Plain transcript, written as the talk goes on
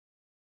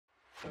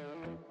This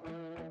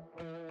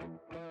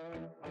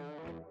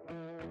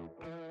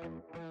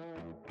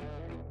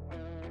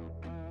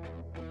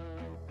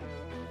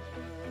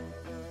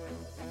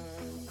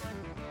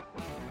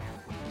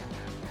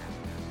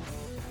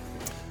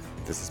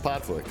is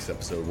Podflix,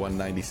 episode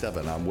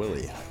 197. I'm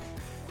Willie.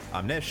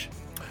 I'm Nish.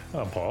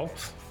 I'm Paul.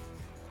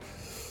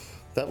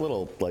 That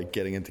little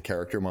getting into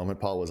character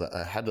moment, Paul, was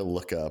I had to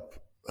look up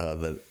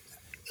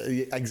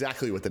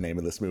exactly what the name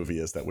of this movie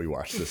is that we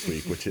watched this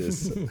week, which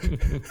is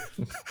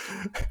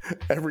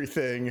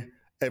Everything,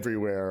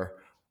 Everywhere,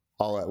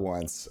 All at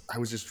Once. I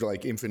was just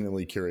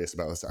infinitely curious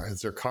about this.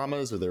 Is there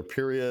commas? Are there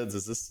periods?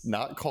 Is this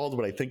not called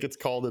what I think it's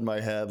called in my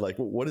head?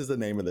 What is the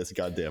name of this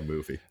goddamn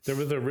movie? There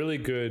was a really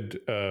good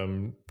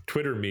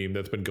Twitter meme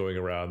that's been going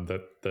around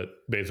that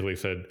basically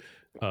said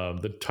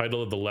the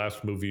title of the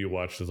last movie you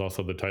watched is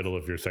also the title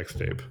of your sex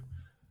tape.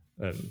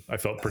 And I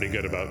felt pretty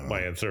good about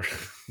my answer.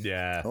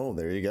 Yeah. Oh,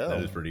 there you go.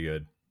 That is pretty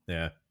good.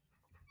 Yeah.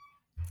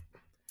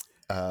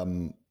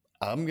 I'm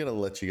going to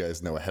let you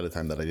guys know ahead of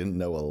time that I didn't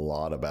know a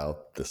lot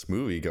about this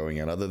movie going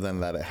in, other than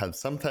that it had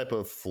some type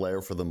of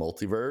flair for the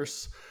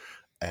multiverse,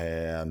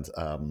 and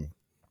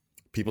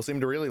people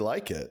seem to really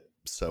like it.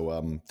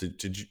 So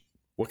did you?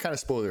 What kind of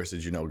spoilers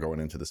did you know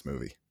going into this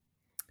movie?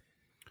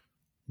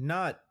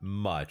 Not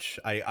much.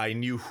 I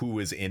knew who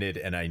was in it,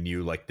 and I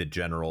knew the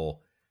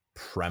general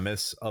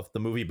premise of the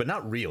movie, but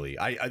not really.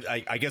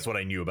 I guess what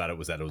I knew about it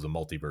was that it was a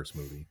multiverse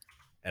movie,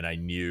 and I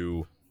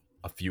knew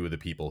a few of the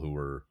people who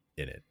were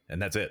in it, and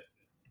that's it.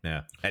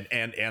 Yeah.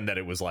 And that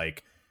it was I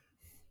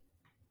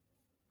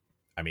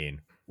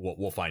mean,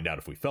 we'll find out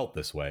if we felt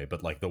this way,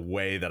 but the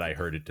way that I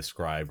heard it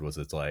described was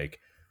it's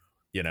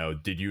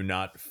did you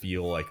not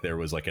feel like there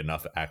was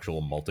enough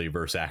actual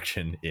multiverse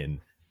action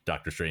in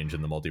Doctor Strange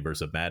in the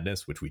Multiverse of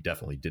Madness, which we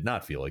definitely did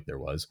not feel like there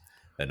was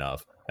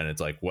enough. And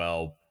it's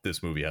well,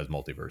 this movie has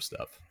multiverse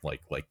stuff,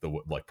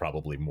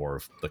 probably more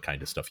of the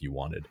kind of stuff you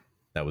wanted.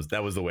 That was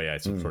the way I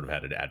sort of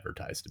had it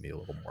advertised to me a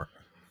little more.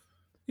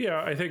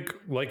 Yeah, I think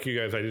like you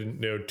guys, I didn't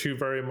know too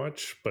very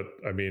much, but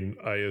I mean,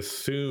 I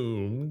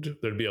assumed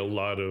there'd be a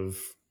lot of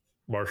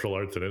martial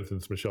arts in it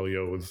since Michelle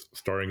Yeoh was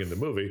starring in the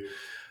movie.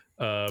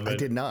 I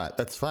did not.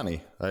 That's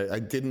funny. I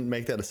didn't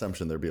make that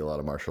assumption there'd be a lot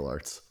of martial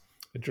arts.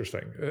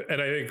 Interesting.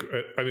 And I think,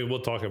 I mean,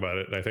 we'll talk about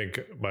it. And I think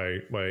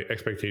my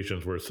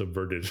expectations were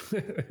subverted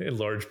in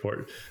large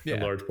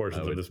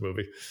portions of this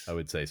movie. I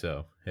would say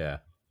so. Yeah.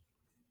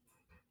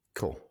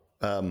 Cool.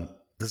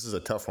 This is a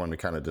tough one to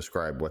kind of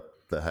describe what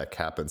the heck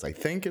happens, I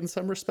think, in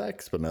some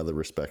respects, but in other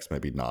respects,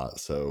 maybe not.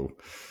 So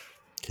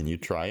can you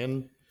try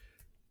and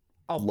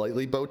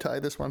lightly bow tie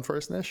this one for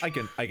us, Nish? I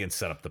can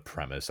set up the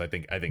premise. I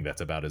think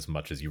that's about as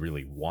much as you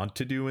really want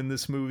to do in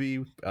this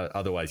movie.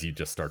 Otherwise, you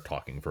just start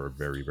talking for a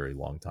very, very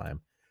long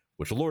time,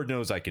 which Lord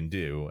knows I can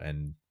do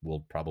and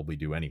will probably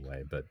do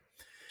anyway. But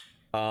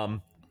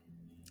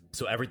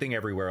so Everything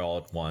Everywhere All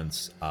at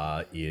Once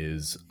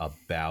is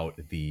about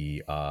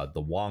the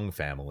Wong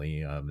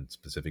family, and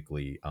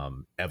specifically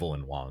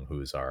Evelyn Wong, who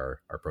is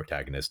our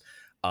protagonist.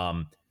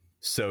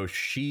 So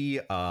she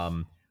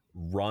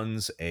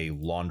runs a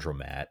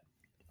laundromat.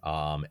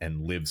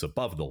 And lives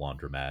above the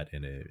laundromat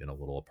in a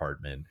little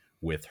apartment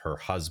with her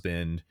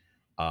husband.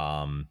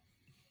 Well,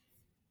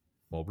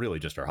 really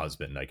just her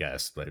husband, I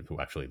guess, but who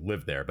actually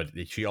lived there. But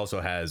she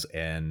also has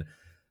an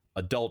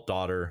adult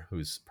daughter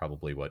who's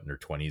probably in her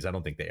 20s. I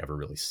don't think they ever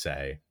really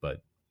say,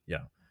 but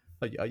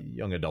a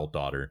young adult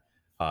daughter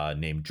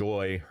named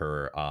Joy.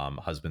 Her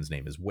husband's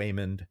name is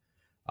Waymond,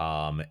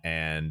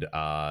 and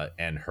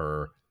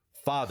her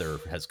father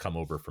has come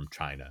over from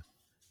China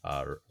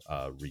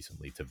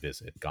recently to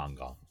visit Gong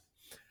Gong.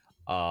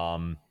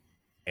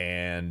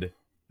 And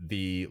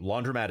the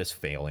laundromat is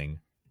failing.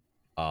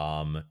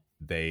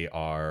 They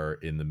are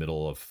in the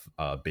middle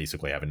of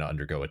basically having to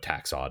undergo a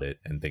tax audit,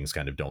 and things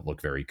kind of don't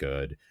look very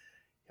good.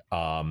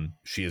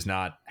 She is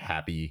not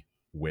happy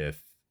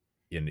with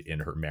in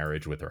her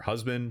marriage with her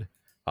husband,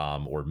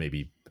 or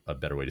maybe a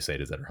better way to say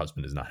it is that her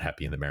husband is not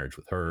happy in the marriage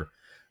with her.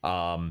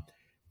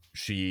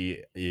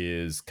 She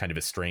is kind of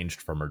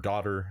estranged from her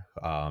daughter,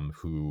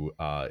 who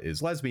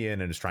is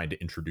lesbian and is trying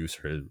to introduce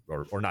her,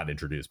 or not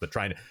introduce, but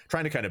trying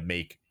to kind of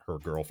make her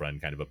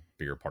girlfriend kind of a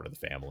bigger part of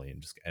the family,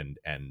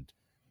 and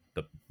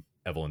the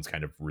Evelyn's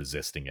kind of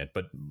resisting it,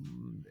 but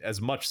as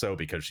much so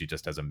because she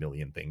just has a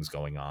million things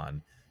going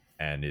on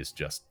and is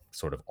just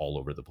sort of all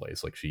over the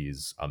place.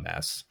 She's a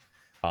mess.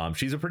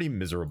 She's a pretty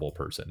miserable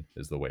person,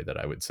 is the way that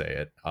I would say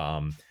it.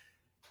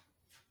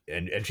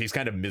 And she's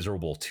kind of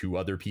miserable to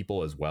other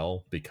people as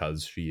well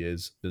because she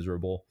is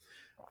miserable.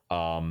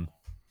 And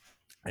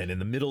in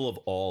the middle of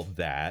all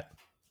that,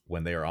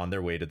 when they are on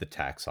their way to the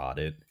tax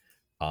audit,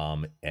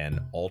 an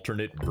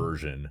alternate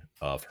version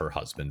of her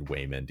husband,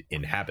 Waymond,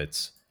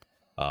 inhabits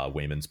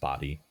Waymond's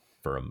body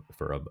for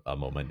a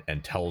moment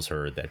and tells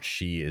her that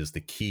she is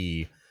the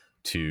key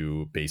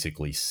to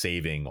basically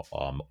saving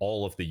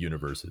all of the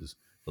universes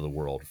of the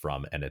world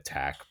from an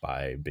attack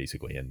by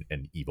basically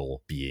an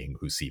evil being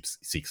who seeks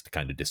to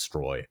kind of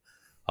destroy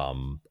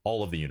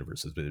all of the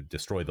universes,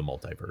 destroy the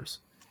multiverse.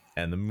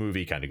 And the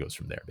movie kind of goes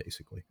from there,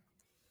 basically.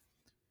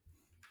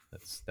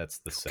 That's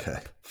the setup.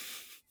 Okay.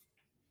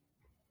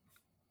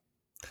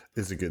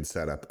 It's a good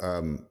setup.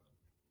 I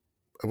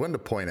wanted to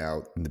point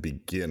out in the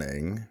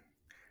beginning,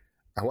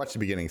 I watched the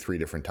beginning 3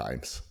 different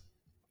times.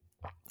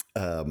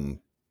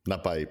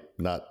 Not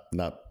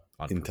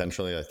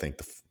intentionally. I think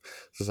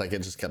just like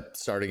it just kept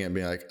starting and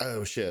being like,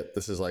 oh shit,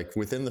 this is like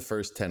within the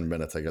first 10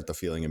 minutes, I got the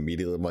feeling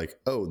immediately. I'm like,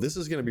 oh, this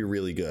is going to be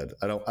really good.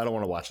 I don't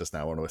want to watch this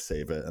now. I want to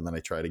save it. And then I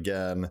tried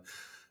again.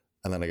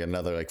 And then I got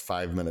another like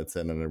 5 minutes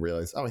in and I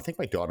realized, oh, I think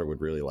my daughter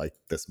would really like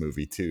this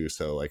movie too.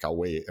 So like, I'll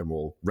wait and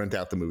we'll rent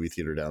out the movie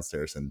theater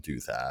downstairs and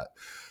do that.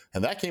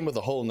 And that came with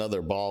a whole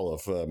nother ball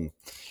of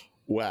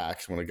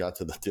wax when I got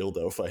to the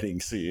dildo fighting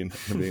scene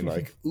and being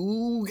like,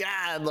 ooh,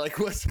 God, like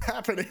what's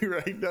happening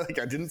right now? Like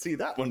I didn't see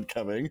that one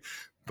coming,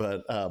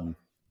 but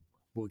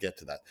we'll get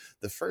to that.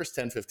 The first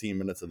 10-15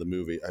 minutes of the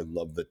movie, I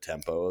love the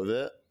tempo of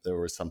it. There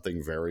was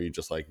something very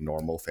just like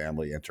normal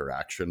family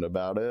interaction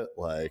about it.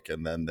 Like,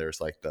 and then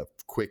there's like the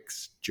quick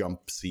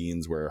jump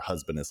scenes where her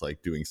husband is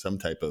like doing some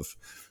type of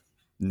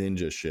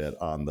ninja shit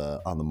on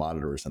the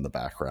monitors in the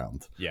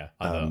background. Yeah.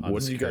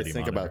 What do you guys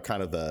think about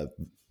kind of the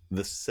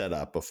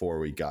setup before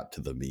we got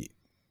to the meat?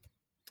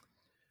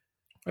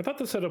 I thought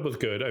the setup was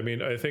good. I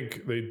mean, I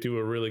think they do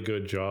a really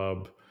good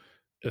job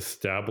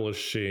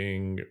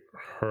establishing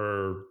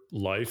her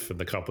life and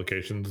the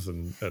complications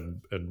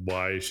and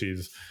why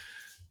she's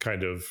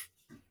kind of,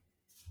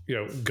 you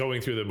know,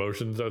 going through the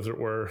motions, as it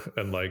were.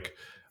 And like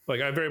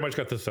I very much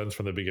got the sense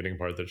from the beginning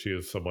part that she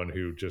is someone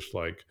who just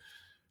like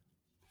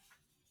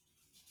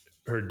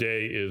her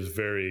day is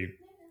very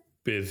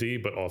busy,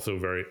 but also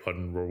very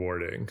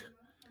unrewarding.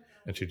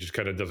 And she just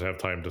kind of doesn't have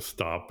time to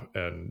stop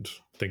and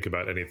think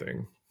about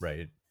anything.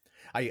 Right.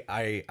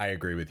 I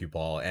agree with you,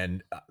 Paul.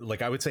 And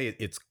like I would say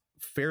it's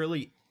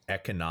fairly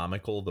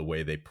economical the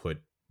way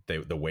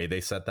the way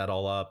they set that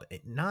all up.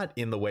 Not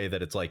in the way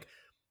that it's like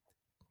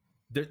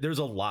there's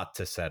a lot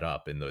to set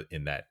up in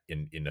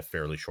a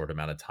fairly short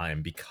amount of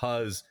time,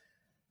 because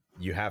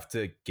you have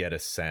to get a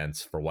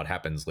sense for what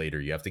happens later.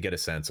 You have to get a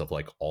sense of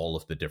like all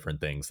of the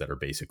different things that are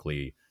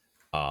basically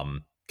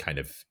kind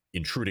of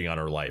intruding on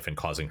her life and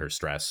causing her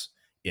stress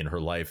in her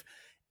life.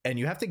 And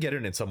you have to get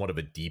it in somewhat of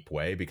a deep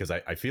way, because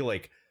I feel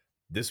like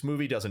this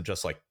movie doesn't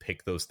just like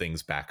pick those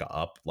things back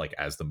up like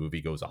as the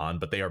movie goes on,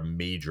 but they are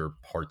major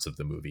parts of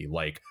the movie.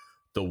 Like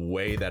the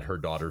way that her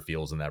daughter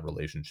feels in that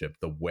relationship,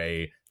 the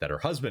way that her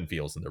husband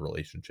feels in the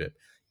relationship,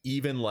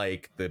 even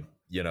like the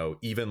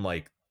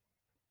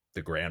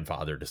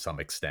grandfather to some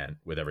extent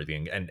with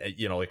everything. And,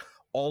 you know, like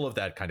all of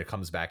that kind of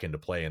comes back into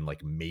play in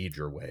like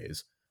major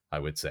ways, I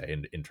would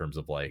say, in terms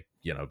of like,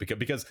 you know,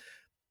 because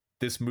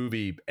this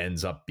movie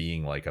ends up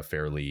being like a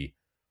fairly,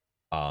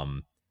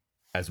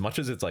 as much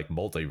as it's like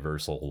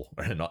multiversal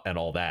and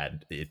all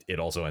that, it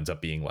also ends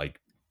up being like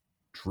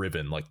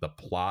driven, like the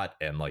plot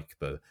and like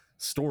the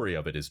story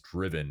of it is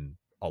driven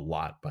a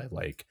lot by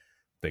like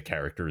the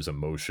characters'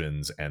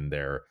 emotions and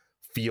their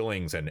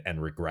feelings and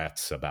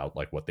regrets about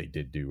like what they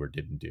did do or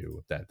didn't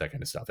do, that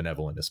kind of stuff, and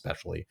Evelyn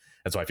especially.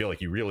 And so I feel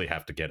like you really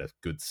have to get a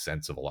good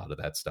sense of a lot of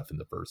that stuff in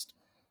the first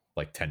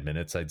like 10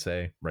 minutes, I'd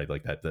say, right?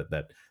 Like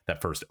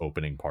that first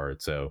opening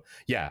part. So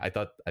yeah, I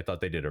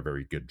thought they did a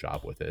very good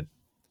job with it.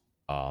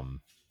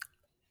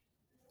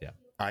 Yeah,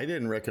 I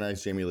didn't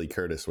recognize Jamie Lee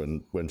Curtis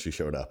when she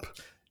showed up.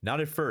 Not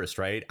at first,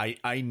 right?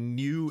 I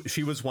knew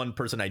she was one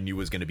person I knew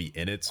was going to be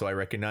in it, so I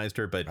recognized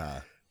her,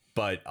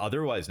 but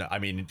otherwise, no. I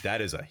mean,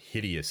 that is a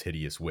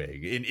hideous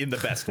wig in the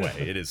best way.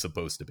 It is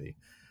supposed to be.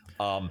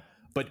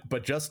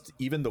 But just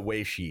even the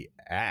way she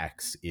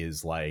acts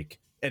is like,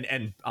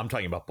 and I'm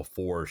talking about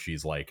before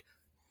she's like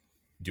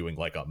doing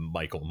like a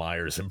Michael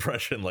Myers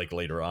impression, like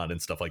later on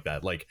and stuff like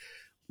that.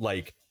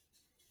 Like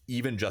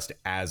even just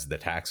as the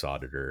tax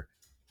auditor,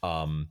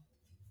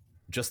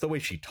 just the way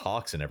she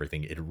talks and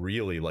everything, it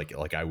really like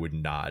I would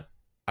not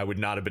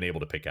have been able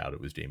to pick out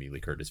it was Jamie Lee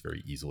Curtis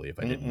very easily if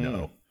I didn't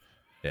know.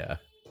 Yeah,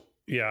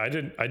 I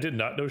did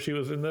not know she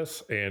was in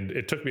this, and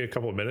it took me a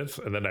couple of minutes,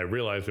 and then I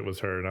realized it was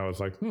her, and I was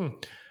like,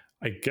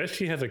 I guess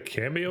she has a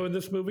cameo in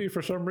this movie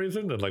for some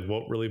reason, and like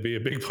won't really be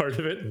a big part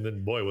of it. And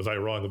then, boy, was I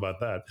wrong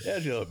about that. Yeah,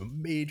 she's a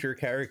major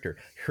character.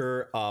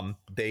 Her, I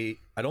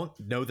don't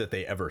know that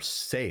they ever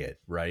say it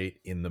right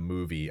in the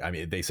movie. I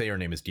mean, they say her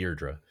name is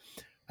Deirdre.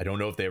 I don't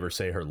know if they ever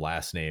say her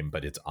last name,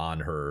 but it's on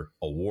her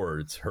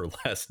awards. Her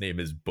last name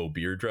is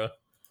Bobeirdre.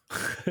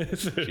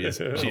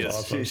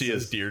 She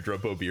is Deirdre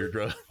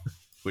Bobeirdre,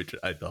 which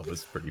I thought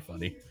was pretty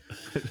funny.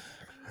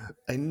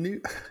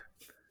 I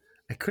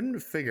couldn't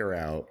figure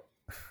out.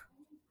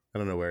 I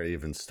don't know where to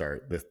even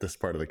start this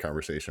part of the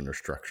conversation or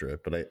structure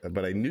it,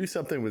 but I knew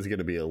something was going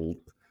to be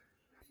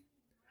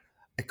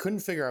I couldn't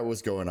figure out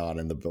what's going on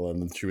in the bill,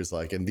 and she was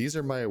like, "And these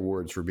are my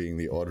awards for being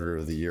the auditor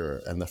of the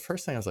year." And the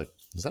first thing I was like,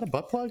 "Is that a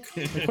butt plug?"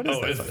 Like,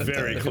 it's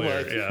very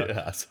clear.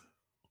 Yeah.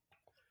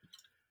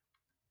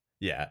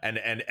 Yeah,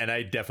 and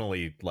I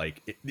definitely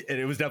like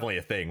it was definitely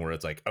a thing where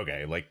it's like,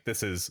 okay, like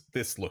this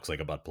looks like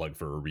a butt plug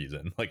for a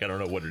reason. Like I don't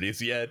know what it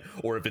is yet,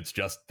 or if it's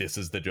just this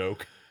is the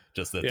joke.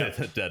 Just that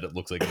it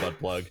looks like a butt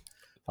plug.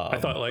 I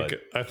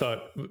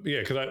thought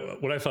because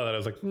when I saw that, I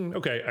was like,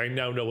 okay, I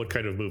now know what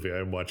kind of movie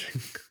I'm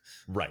watching.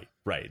 Right,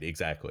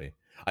 exactly.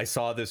 I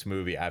saw this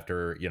movie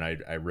after,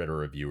 I read a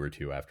review or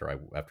two after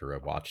I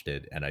watched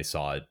it, and I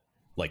saw it,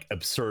 like,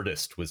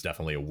 absurdist was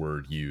definitely a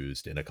word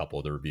used in a couple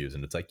of the reviews,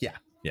 and it's like, yeah,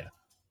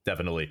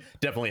 definitely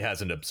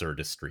has an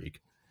absurdist streak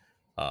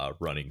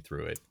running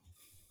through it.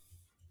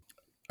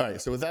 All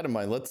right, so with that in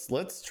mind,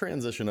 let's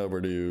transition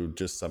over to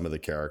just some of the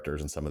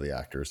characters and some of the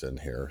actors in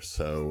here.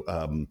 So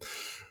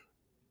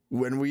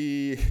when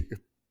we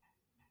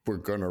were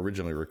going to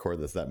originally record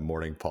this that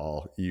morning,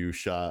 Paul, you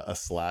shot a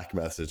Slack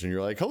message and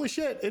you're like, holy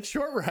shit, it's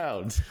Short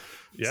Round.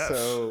 Yes.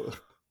 So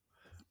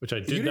which I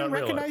did not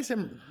recognize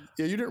him.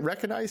 You didn't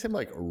recognize him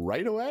like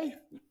right away?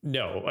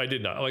 No, I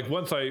did not. Like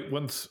once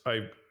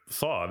I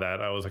saw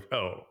that, I was like,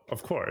 oh,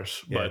 of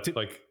course. Yeah,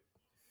 but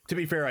to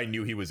be fair, I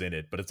knew he was in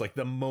it, but it's like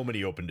the moment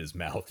he opened his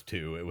mouth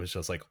too, it was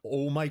just like,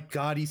 oh my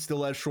God, he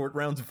still has Short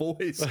Round's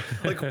voice.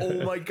 Like,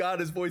 oh my God,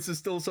 his voice is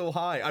still so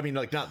high. I mean,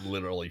 like, not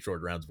literally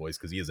Short Round's voice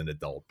because he is an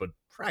adult, but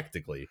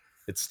practically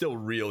it's still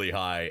really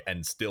high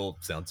and still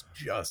sounds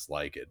just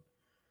like it.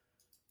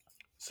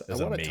 So I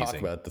want to talk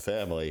about the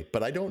family,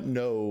 but I don't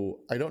know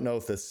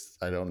if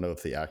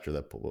the actor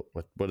that,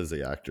 what is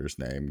the actor's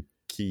name?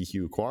 Ki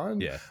Hugh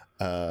Kwan? Yeah.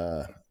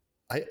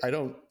 I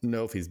don't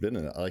know if he's been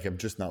in it. Like, I've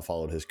just not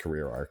followed his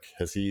career arc.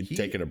 Has he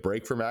taken a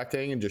break from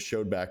acting and just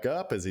showed back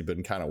up? Has he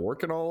been kind of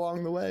working all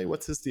along the way?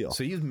 What's his deal?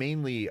 So he's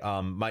mainly,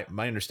 my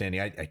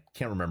understanding, I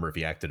can't remember if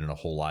he acted in a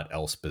whole lot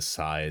else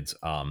besides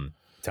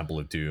Temple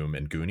of Doom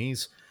and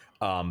Goonies.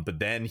 But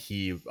then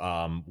he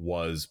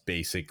was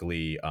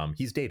basically,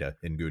 he's Data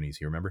in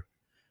Goonies. You remember?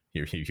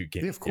 You can't,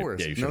 yeah, of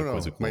course.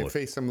 No. My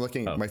face I'm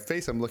looking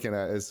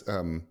at is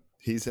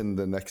he's in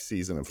the next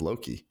season of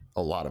Loki.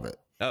 A lot of it.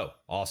 Oh,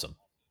 awesome.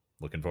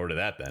 Looking forward to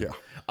that then. Yeah.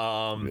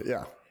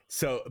 Yeah.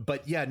 So,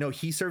 but yeah, no,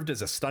 he served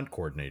as a stunt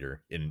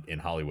coordinator in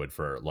Hollywood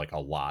for like a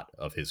lot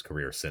of his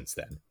career since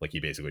then. Like he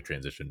basically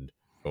transitioned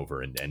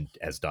over and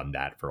has done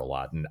that for a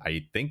lot. And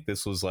I think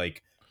this was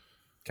like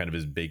kind of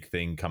his big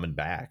thing coming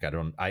back.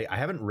 I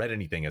haven't read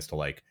anything as to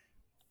like,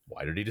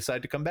 why did he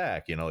decide to come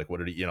back? Like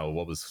what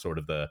was sort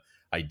of the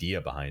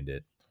idea behind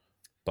it?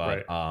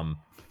 But right.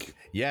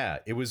 Yeah,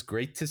 it was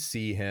great to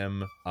see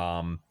him.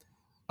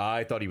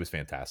 I thought he was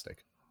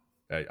fantastic.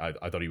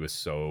 I thought he was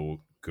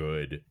so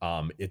good.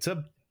 It's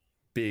a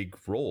big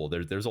role.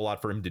 There's a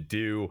lot for him to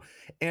do.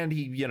 And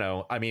he,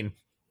 I mean,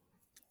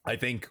 I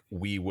think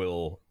we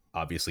will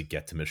obviously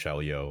get to Michelle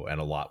Yeoh and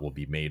a lot will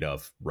be made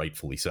of,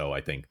 rightfully so.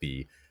 I think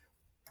the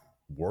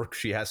work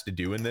she has to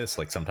do in this,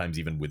 like sometimes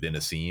even within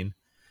a scene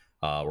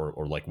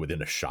or like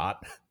within a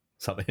shot,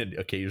 something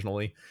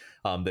occasionally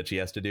that she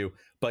has to do.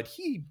 But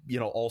he,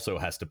 also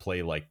has to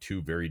play like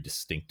two very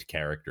distinct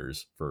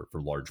characters for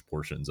large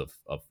portions of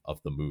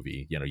the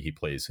movie. He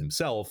plays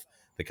himself,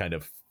 the kind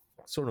of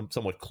sort of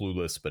somewhat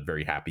clueless but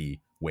very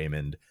happy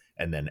Waymond,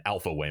 and then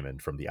Alpha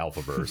Waymond from the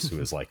Alphaverse, who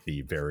is like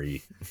the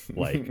very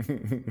like,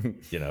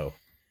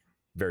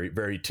 very,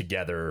 very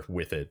together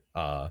with it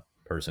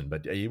person.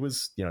 But he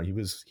was,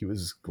 he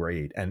was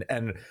great.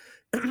 And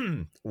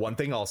one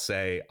thing I'll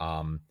say,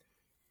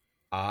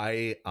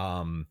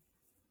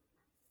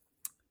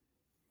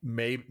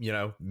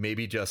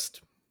 maybe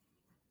just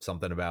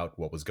something about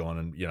what was going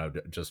on,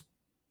 just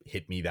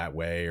hit me that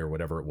way or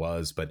whatever it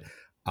was. But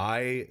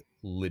I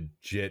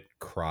legit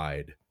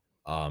cried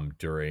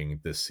during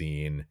the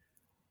scene,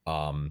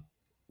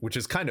 which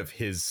is kind of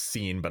his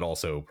scene, but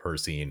also her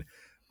scene,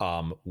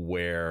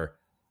 where,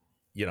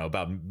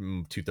 about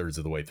 2/3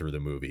 of the way through the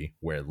movie,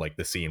 where like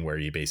the scene where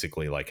he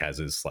basically like has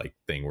his like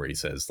thing where he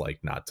says like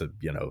not to,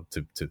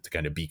 to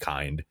kind of be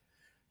kind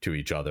to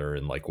each other,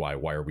 and like why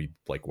are we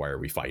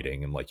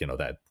fighting, and like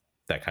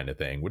that kind of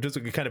thing, which is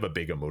kind of a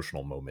big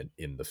emotional moment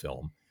in the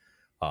film,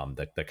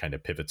 that kind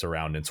of pivots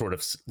around and sort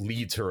of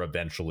leads her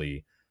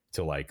eventually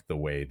to like the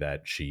way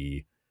that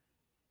she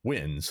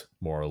wins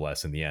more or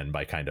less in the end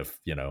by kind of,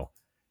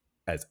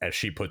 as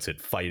she puts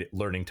it,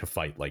 learning to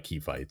fight like he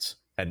fights,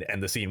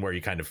 and the scene where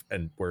he kind of,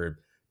 and where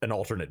an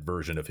alternate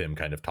version of him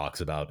kind of talks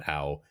about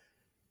how,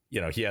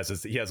 he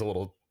has a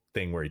little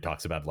thing where he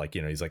talks about like,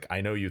 he's like,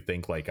 I know you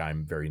think like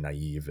I'm very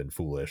naive and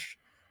foolish,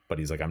 but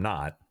he's like, I'm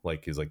not.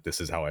 Like, he's like,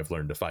 this is how I've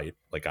learned to fight.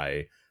 Like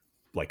I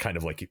like kind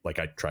of like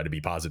I try to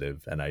be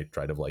positive, and I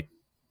try to like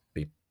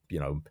be,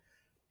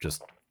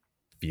 just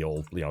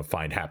feel,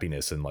 find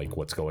happiness in like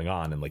what's going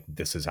on, and like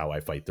this is how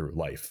I fight through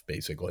life,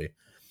 basically.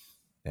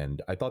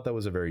 And I thought that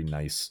was a very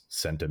nice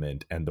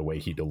sentiment, and the way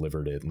he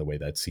delivered it and the way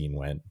that scene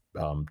went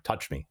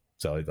touched me.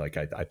 So like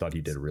I thought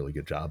he did a really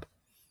good job.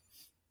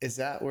 Is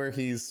that where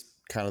he's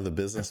kind of the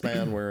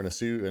businessman wearing a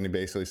suit, and he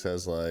basically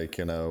says like,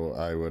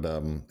 I would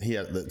he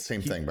had the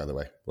same thing, by the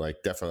way,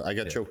 like definitely I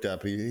got choked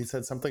up. He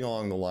said something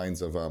along the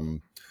lines of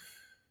been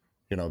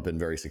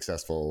very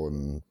successful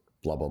and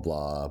blah blah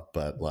blah,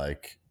 but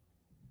like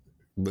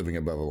living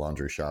above a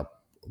laundry shop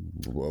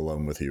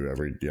alone with you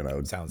every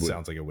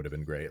sounds like it would have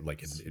been great.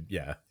 Like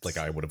yeah, like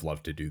I would have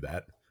loved to do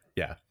that.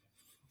 Yeah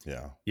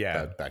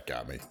that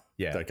got me.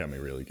 Yeah, that got me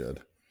really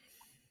good.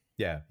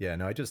 Yeah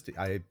no,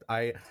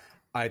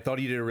 I thought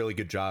he did a really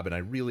good job, and I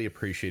really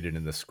appreciated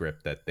in the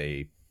script that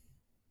they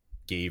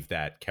gave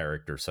that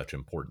character such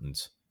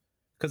importance,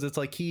 because it's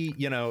like he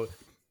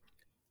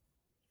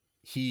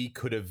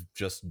could have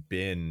just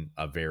been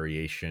a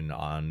variation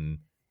on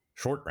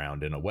Short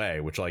Round in a way,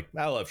 which, like,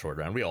 I love Short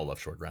Round. We all love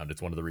Short Round.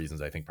 It's one of the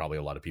reasons I think probably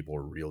a lot of people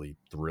were really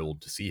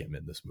thrilled to see him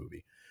in this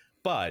movie.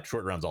 But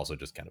Short Round's also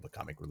just kind of a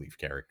comic relief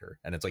character.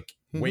 And it's like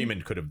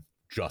Waymond could have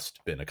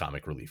just been a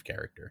comic relief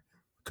character,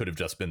 could have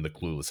just been the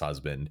clueless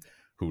husband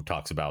who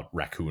talks about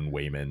Raccoon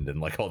Waymond and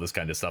like all this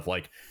kind of stuff.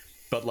 Like,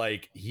 but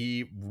like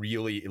he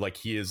really, like,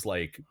 he is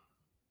like,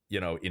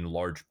 in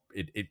large,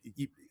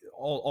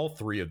 all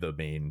three of the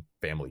main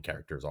family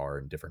characters are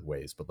in different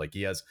ways, but like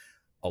he has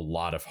a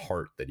lot of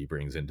heart that he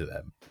brings into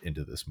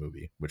this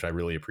movie, which I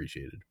really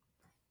appreciated.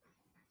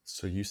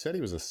 So you said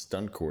he was a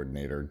stunt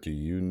coordinator. Do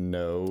you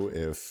know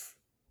if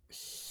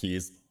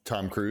he's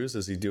Tom Cruise?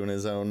 Is he doing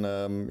his own,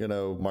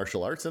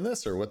 martial arts in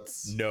this, or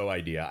what's? No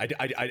idea.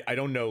 I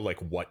don't know like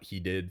what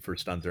he did for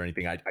stunts or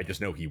anything. I just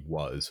know he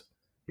was.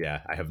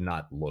 Yeah, I have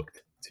not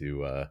looked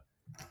to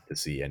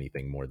see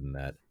anything more than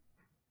that.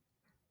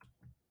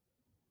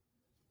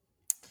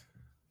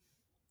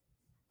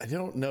 I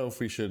don't know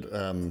if we should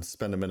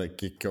spend a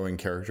minute going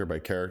character by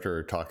character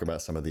or talk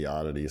about some of the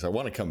oddities. I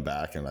want to come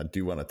back, and I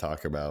do want to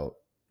talk about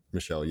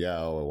Michelle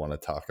Yeoh. I want to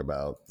talk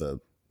about the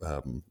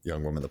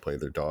young woman that played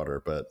their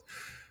daughter. But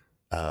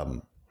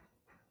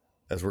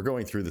as we're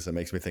going through this, it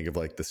makes me think of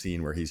like the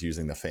scene where he's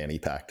using the fanny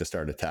pack to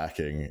start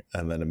attacking.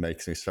 And then it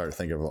makes me start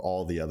thinking of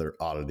all the other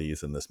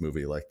oddities in this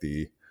movie, like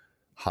the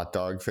hot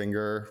dog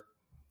finger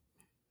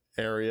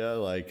area.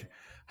 Like,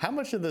 how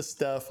much of this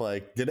stuff,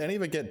 like, did any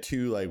of it get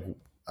too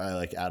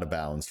like out of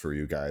bounds for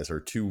you guys, or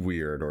too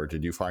weird, or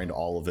did you find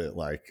all of it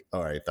like,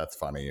 all right, that's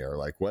funny, or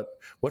like what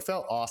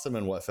felt awesome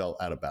and what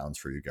felt out of bounds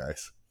for you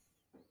guys?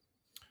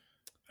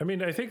 I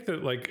mean, I think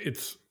that like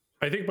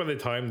I think by the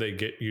time they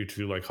get you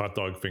to like hot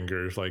dog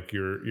fingers, like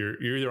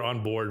you're either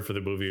on board for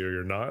the movie or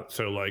you're not.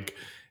 So like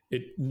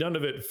none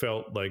of it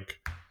felt like,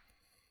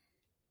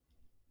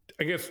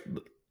 I guess,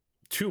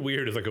 too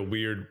weird is like a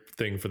weird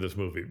thing for this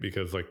movie,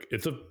 because like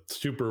it's a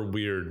super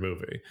weird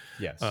movie.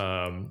 Yes.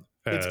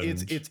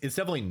 It's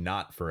definitely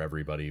not for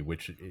everybody,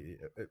 which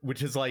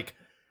is like,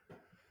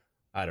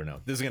 I don't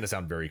know. This is going to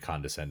sound very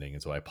condescending,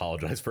 and so I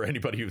apologize for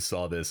anybody who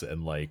saw this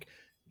and like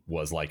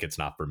was like, it's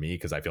not for me,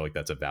 because I feel like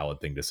that's a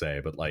valid thing to say.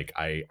 But like,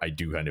 I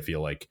do kind of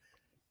feel like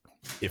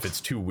if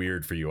it's too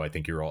weird for you, I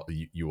think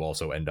you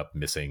also end up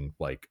missing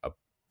like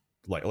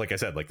like I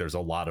said, like there's a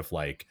lot of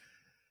like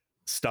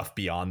stuff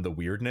beyond the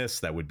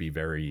weirdness that would be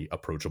very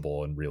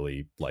approachable and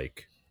really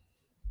like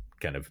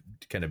kind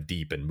of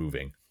deep and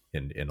moving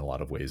in a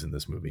lot of ways in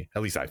this movie.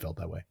 At least I felt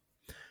that way.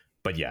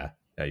 But yeah,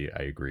 I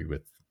agree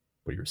with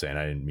what you were saying.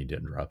 I didn't mean to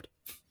interrupt.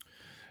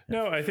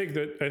 No, I think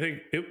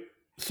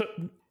so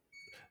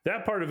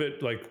that part of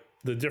it, like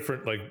the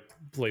different like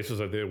places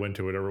that they went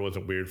to, whatever,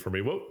 wasn't weird for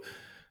me. Well,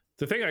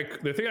 the thing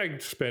I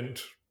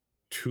spent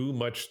too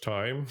much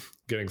time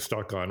getting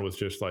stuck on was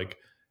just like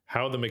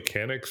how the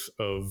mechanics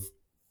of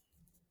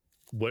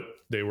what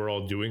they were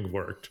all doing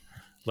worked.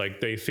 Like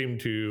they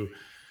seemed to,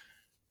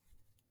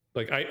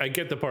 like, I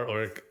get the part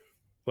where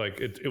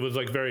like it was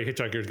like very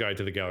Hitchhiker's Guide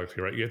to the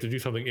Galaxy, right? You have to do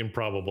something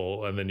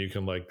improbable and then you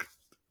can like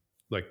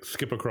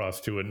skip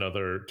across to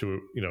another,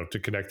 to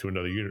connect to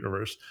another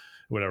universe,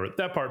 whatever.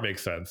 That part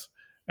makes sense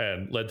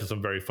and led to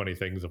some very funny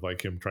things of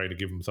like him trying to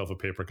give himself a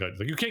paper cut. He's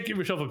like, you can't give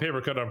yourself a paper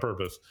cut on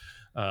purpose.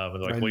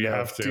 And like, well, you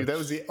have to. Dude, that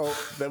was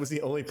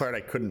the only part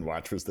I couldn't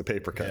watch, was the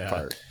paper cut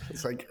part.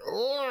 It's like,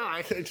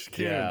 I just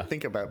can't even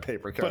think about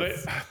paper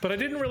cuts. But I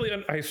didn't really,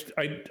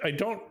 I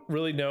don't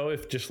really know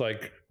if just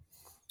like,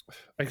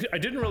 I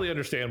didn't really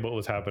understand what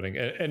was happening,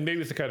 and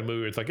maybe it's the kind of movie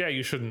where it's like, yeah,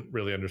 you shouldn't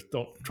really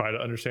don't try to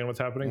understand what's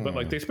happening, but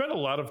like they spent a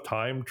lot of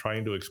time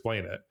trying to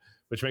explain it,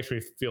 which makes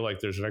me feel like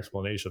there's an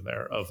explanation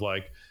there of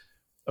like,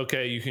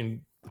 okay, you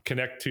can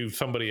connect to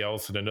somebody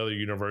else in another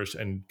universe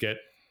and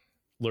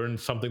learn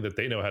something that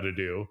they know how to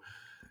do,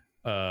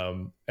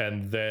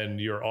 and then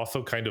you're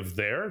also kind of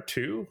there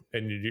too,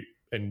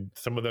 and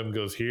some of them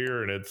goes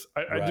here, and it's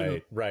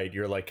right.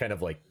 You're like kind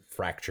of like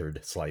fractured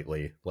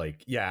slightly.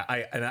 Like, yeah,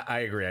 I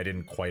agree. I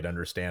didn't quite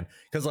understand,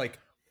 because like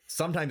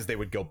sometimes they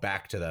would go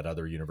back to that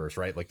other universe,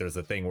 right? Like there's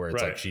a thing where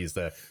it's like she's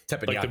the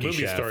teppanyaki like the movie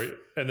chef, star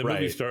and the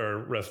movie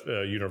star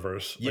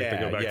universe. Like they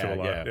go back to a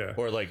lot.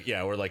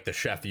 Yeah. Or like the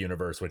chef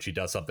universe, when she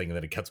does something and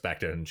then it cuts back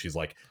to her and she's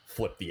like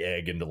flipped the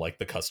egg into like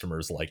the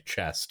customer's like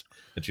chest,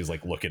 and she's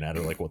like looking at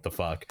her like, what the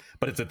fuck?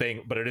 But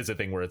it is a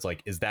thing where it's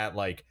like, is that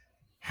like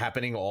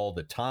happening all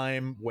the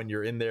time when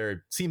you're in there? It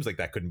seems like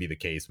that couldn't be the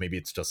case. Maybe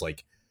it's just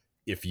like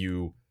if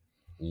you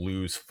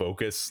lose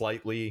focus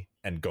slightly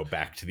and go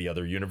back to the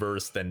other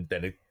universe, then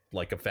it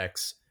like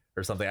affects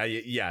or something.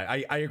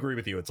 I agree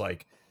with you. It's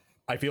like,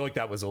 I feel like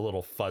that was a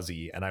little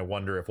fuzzy, and I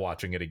wonder if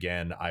watching it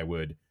again I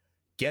would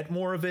get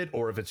more of it,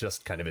 or if it's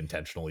just kind of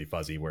intentionally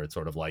fuzzy where it's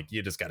sort of like,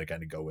 you just got to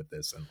kind of go with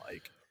this and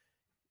like,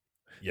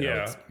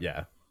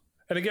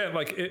 And again,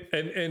 like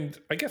and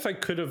I guess I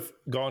could have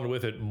gone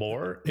with it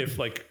more if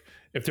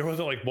there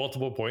wasn't like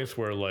multiple points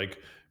where like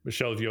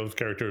Michelle Yeoh's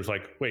character is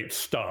like, wait,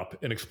 stop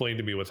and explain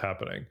to me what's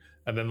happening.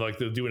 And then like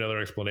they'll do another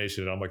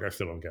explanation and I'm like, I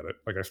still don't get it.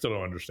 Like I still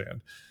don't understand.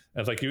 And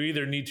it's like, you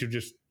either need to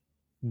just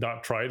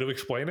not try to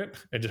explain it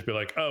and just be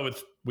like, oh,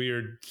 it's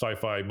weird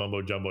sci-fi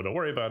mumbo jumbo, don't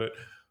worry about it.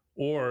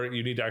 Or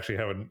you need to actually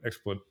have an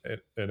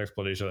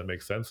explanation that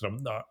makes sense. And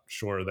I'm not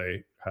sure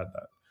they had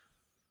that.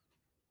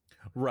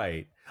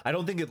 Right. I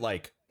don't think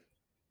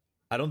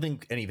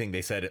anything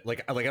they said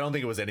like I don't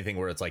think it was anything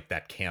where it's like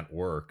that can't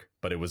work,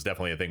 but it was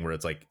definitely a thing where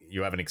it's like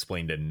you haven't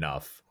explained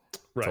enough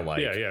to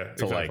like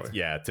because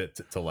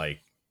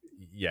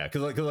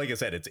like I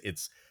said,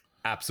 it's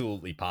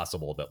absolutely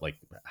possible that like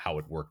how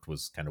it worked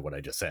was kind of what I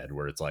just said,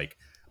 where it's like,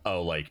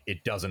 oh, like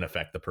it doesn't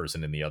affect the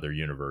person in the other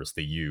universe,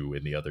 the you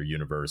in the other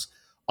universe,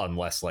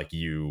 unless like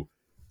you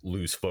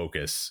lose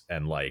focus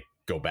and like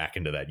go back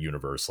into that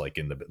universe, like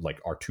in the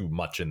like are too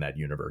much in that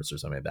universe or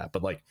something like that.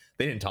 But like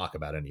they didn't talk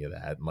about any of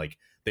that, and like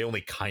they only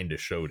kind of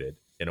showed it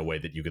in a way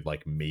that you could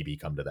like maybe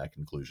come to that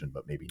conclusion,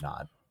 but maybe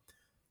not.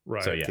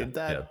 Right. So, yeah, did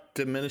that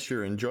diminish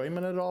your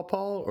enjoyment at all,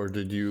 Paul? Or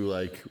did you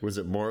like, was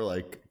it more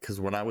like,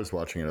 because when I was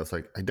watching it, I was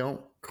like, I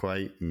don't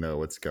quite know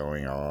what's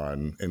going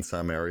on in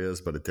some areas,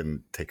 but it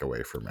didn't take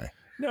away from me.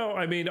 No,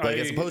 I mean, like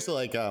as opposed to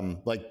like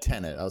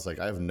Tenet, I was like,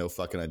 I have no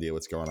fucking idea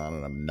what's going on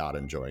and I'm not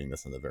enjoying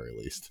this in the very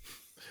least.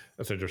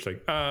 That's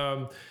interesting.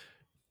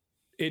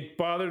 It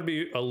bothered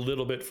me a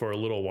little bit for a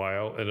little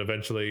while, and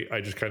eventually I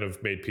just kind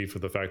of made peace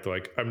with the fact that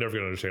like I'm never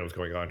going to understand what's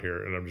going on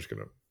here, and I'm just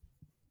going to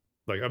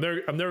like I'm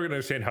never going to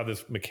understand how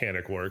this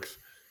mechanic works.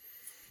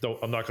 So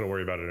I'm not going to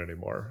worry about it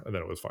anymore, and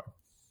then it was fine.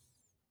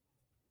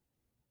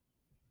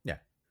 Yeah,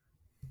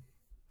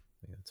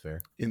 I think that's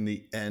fair. In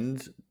the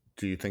end,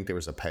 do you think there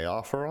was a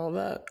payoff for all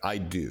that? I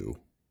do.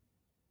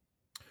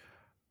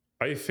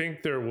 I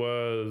think there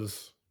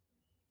was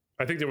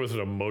an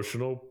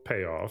emotional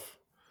payoff.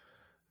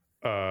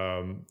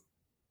 And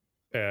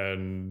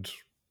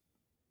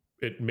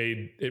it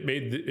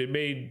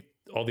made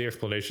all the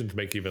explanations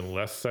make even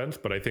less sense,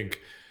 but I think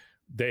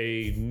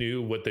they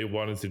knew what they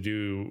wanted to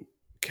do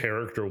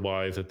character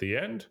wise at the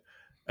end,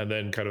 and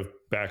then kind of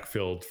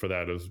backfilled for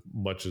that as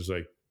much as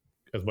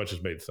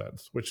made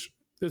sense, which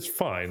is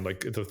fine.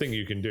 Like it's a thing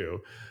you can do.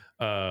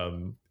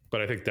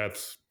 But I think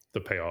that's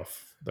the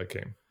payoff that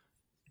came.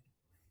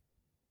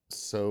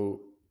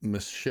 So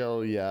Michelle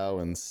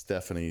Yeoh and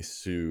Stephanie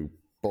Hsu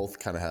both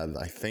kind of had,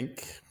 I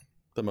think,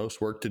 the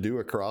most work to do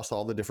across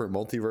all the different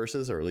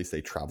multiverses, or at least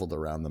they traveled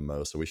around the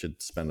most. So we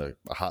should spend a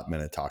hot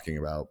minute talking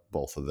about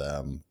both of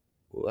them.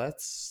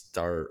 Let's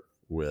start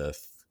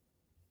with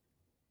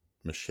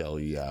Michelle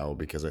Yeoh,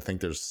 because I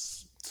think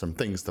there's some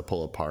things to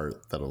pull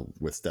apart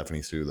with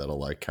Stephanie Hsu that'll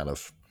like kind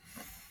of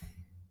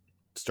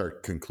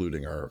start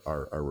concluding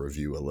our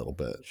review a little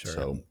bit. Sure.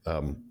 So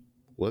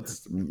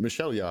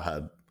Michelle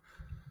Yeoh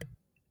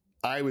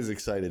I was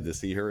excited to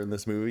see her in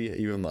this movie,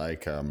 even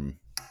like I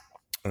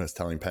was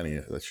telling Penny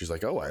that she's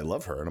like, oh, I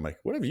love her. And I'm like,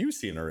 what have you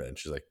seen her in?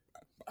 She's like,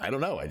 I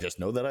don't know. I just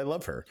know that I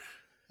love her.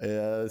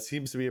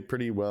 Seems to be a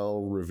pretty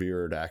well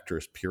revered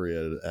actress,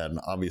 period. And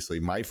obviously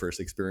my first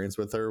experience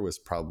with her was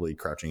probably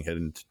Crouching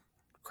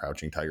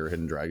Tiger,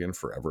 Hidden Dragon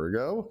forever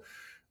ago.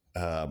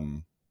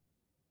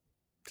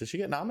 Did she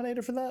get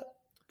nominated for that?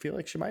 I feel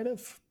like she might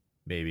have.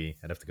 Maybe.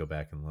 I'd have to go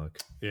back and look.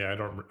 Yeah, I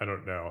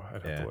don't know.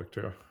 I'd have to look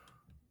too.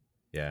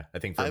 Yeah, I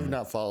think I've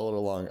not followed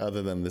along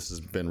other than this has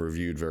been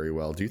reviewed very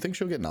well. Do you think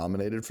she'll get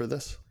nominated for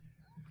this?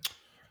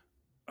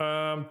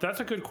 That's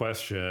a good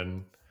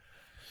question.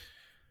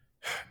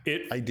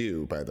 I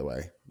do, by the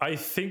way. I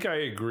think I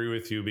agree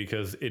with you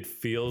because it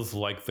feels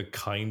like the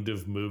kind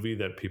of movie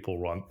that people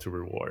want to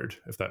reward,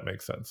 if that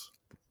makes sense.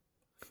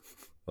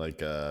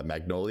 Like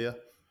Magnolia?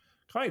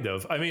 Kind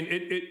of. I mean,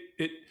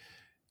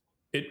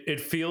 it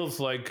feels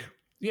like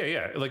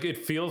like it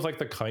feels like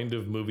the kind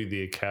of movie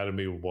the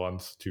Academy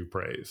wants to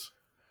praise.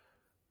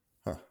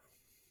 Huh.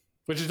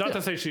 Which is not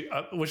to say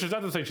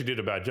she did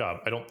a bad job.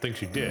 I don't think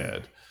she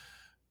did,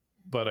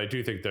 but I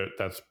do think that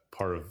that's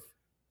part of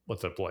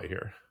what's at play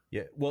here.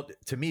 Yeah. Well,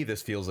 to me,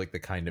 this feels like the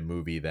kind of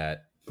movie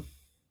that,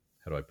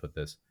 how do I put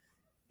this?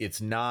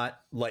 It's not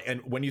like,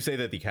 and when you say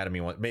that the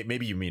Academy wants,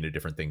 maybe you mean a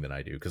different thing than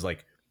I do. Cause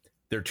like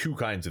there are two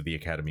kinds of the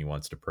Academy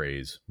wants to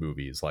praise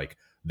movies. Like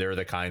they're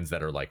the kinds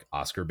that are like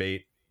Oscar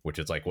bait, which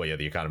is like, well, yeah,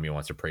 the Academy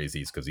wants to praise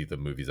these because these are the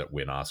movies that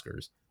win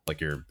Oscars. Like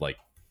you're like,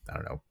 I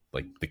don't know,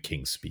 like The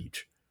King's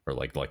Speech or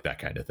like that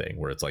kind of thing,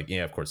 where it's like,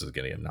 yeah, of course it's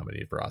going to get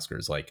nominated for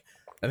Oscars. Like,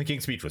 and The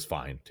King's Speech was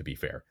fine, to be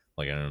fair.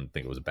 Like, I don't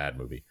think it was a bad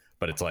movie,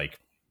 but it's like,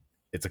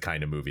 it's a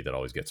kind of movie that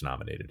always gets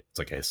nominated. It's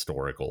like a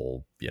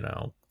historical, you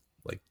know,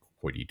 like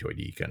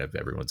hoity-toity kind of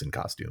everyone's in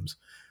costumes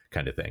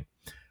kind of thing.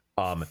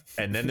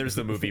 And then there's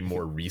the movie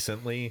more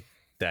recently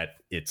that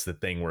it's the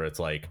thing where it's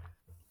like,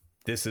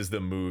 this is the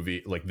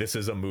movie, like this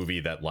is a movie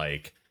that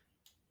like,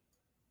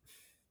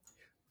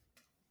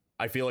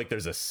 I feel like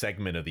there's a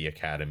segment of the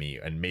Academy,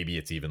 and maybe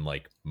it's even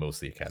like most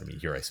of the Academy.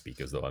 Here I speak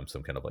as though I'm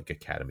some kind of like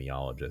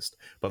academyologist,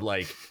 but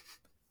like,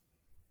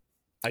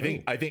 I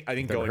think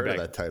Never going heard back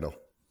of that title.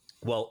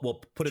 Well,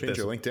 we'll put it Change this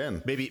your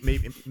LinkedIn.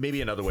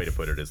 Maybe another way to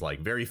put it is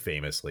like very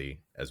famously,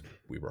 as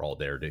we were all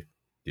there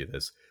do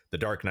this. The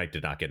Dark Knight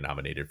did not get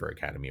nominated for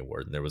Academy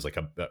Award, and there was like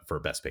for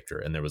Best Picture,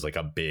 and there was like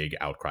a big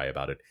outcry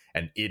about it,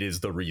 and it is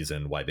the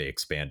reason why they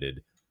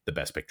expanded the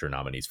Best Picture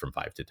nominees from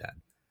 5 to 10.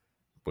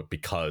 But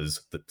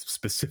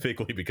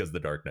specifically because the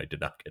Dark Knight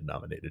did not get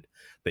nominated,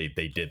 they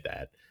did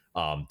that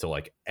to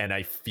like, and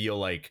I feel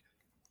like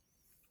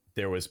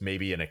there was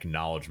maybe an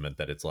acknowledgement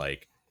that it's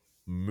like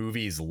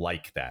movies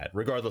like that,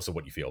 regardless of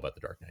what you feel about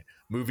the Dark Knight,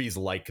 movies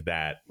like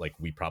that, like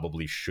we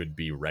probably should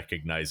be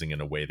recognizing in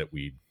a way that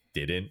we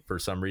didn't for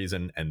some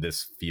reason, and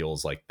this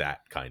feels like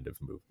that kind of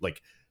movie.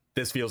 Like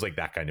this feels like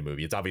that kind of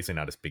movie. It's obviously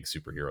not a big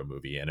superhero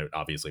movie, and it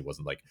obviously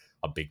wasn't like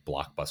a big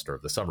blockbuster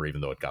of the summer,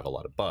 even though it got a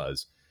lot of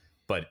buzz,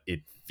 but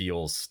it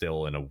feels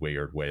still in a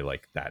weird way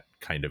like that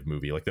kind of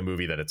movie, like the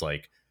movie that it's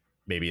like,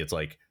 maybe it's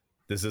like,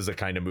 this is a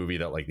kind of movie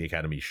that like the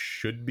Academy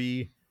should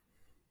be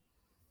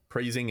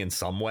praising in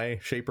some way,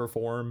 shape, or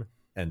form,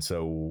 and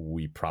so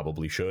we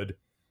probably should.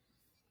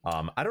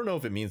 I don't know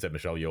if it means that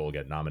Michelle Yeoh will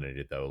get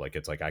nominated though. Like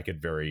it's like I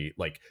could very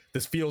like,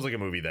 this feels like a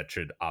movie that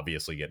should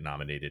obviously get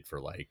nominated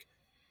for like,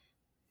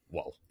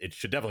 well, it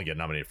should definitely get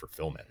nominated for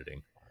film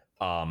editing,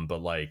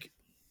 but like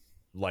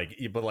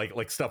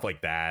stuff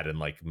like that, and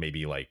like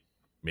maybe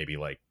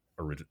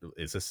original,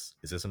 is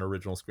this an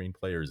original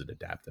screenplay or is it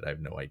adapted? I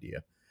have no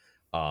idea.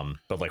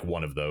 But like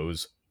one of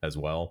those as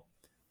well,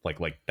 like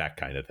that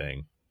kind of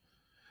thing.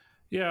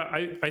 Yeah,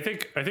 I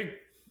think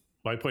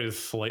my point is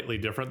slightly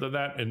different than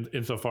that,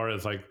 insofar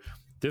as like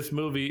this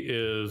movie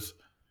is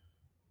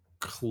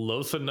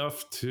close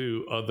enough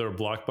to other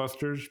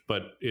blockbusters,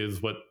 but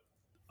is what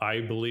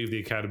I believe the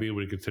Academy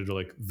would consider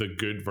like the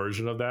good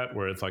version of that,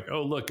 where it's like,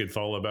 oh look, it's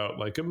all about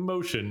like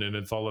emotion and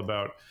it's all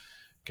about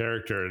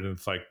character, and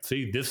it's like,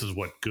 see, this is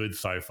what good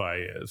sci-fi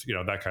is, you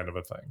know, that kind of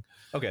a thing.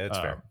 Okay, that's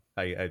fair.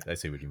 I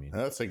see what you mean.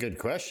 That's a good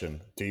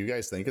question. Do you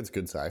guys think it's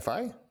good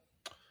sci-fi?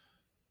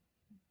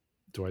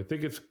 Do I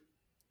think it's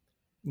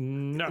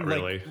not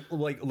really?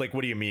 Like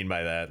what do you mean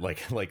by that?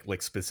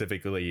 Like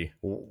specifically?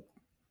 Well,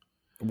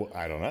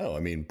 I don't know.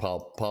 I mean,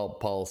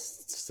 Paul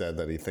said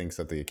that he thinks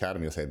that the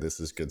Academy will say this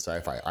is good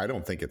sci-fi. I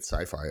don't think it's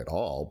sci-fi at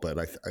all, but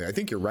I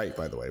think you're right,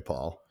 by the way,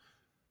 Paul.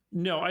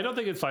 No, I don't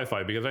think it's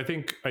sci-fi, because I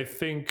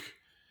think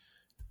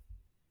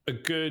a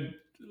good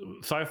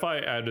sci-fi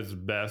at its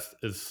best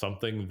is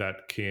something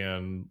that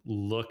can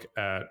look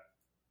at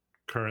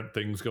current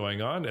things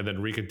going on and then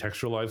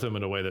recontextualize them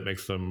in a way that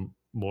makes them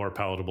more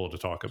palatable to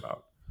talk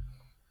about.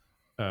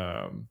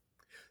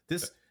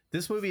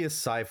 This movie is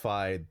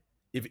sci-fi.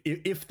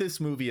 If this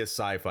movie is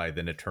sci-fi,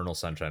 then Eternal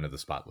Sunshine of the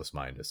Spotless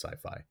Mind is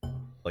sci-fi.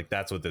 Like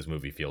that's what this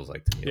movie feels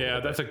like to me. Yeah,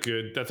 that's a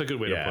good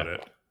way to put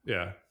it.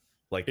 Yeah.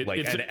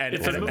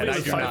 It's a movie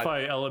with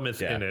sci-fi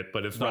elements in it,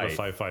 but it's not a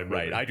sci-fi movie.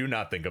 Right. I do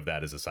not think of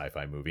that as a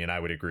sci-fi movie, and I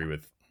would agree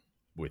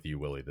with you,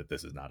 Willie, that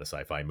this is not a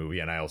sci-fi movie.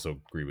 And I also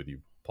agree with you,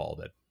 Paul,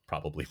 that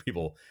probably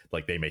people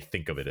like they may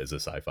think of it as a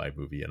sci-fi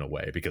movie in a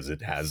way because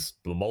it has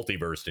the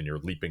multiverse and you're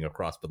leaping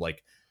across, but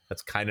like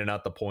that's kind of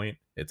not the point.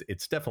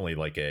 It's definitely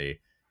like a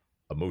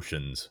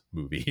emotions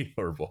movie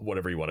or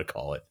whatever you want to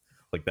call it.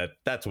 Like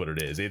that's what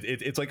it is.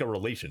 It's like a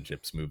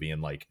relationships movie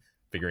and like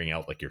figuring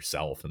out like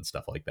yourself and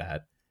stuff like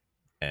that.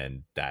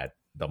 And that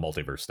the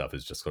multiverse stuff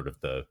is just sort of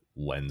the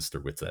lens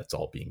through which that's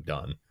all being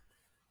done.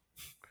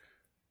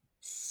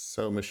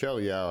 So Michelle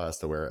Yeoh has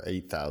to wear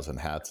 8,000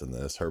 hats in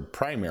this. Her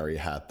primary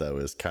hat, though,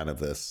 is kind of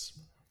this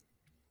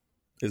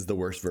is the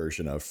worst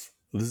version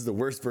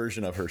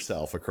of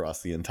herself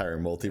across the entire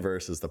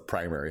multiverse. Is the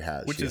primary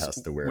hat she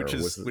has to wear, which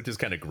is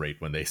kind of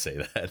great when they say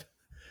that.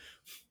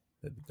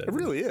 It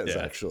really is,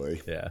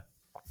 actually. Yeah.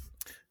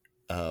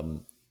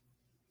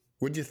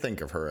 What do you think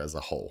of her as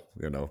a whole?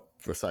 You know,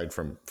 aside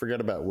from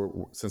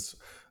since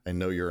I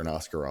know you're an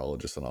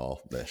Oscarologist and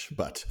all this,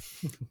 but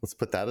let's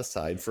put that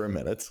aside for a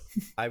minute.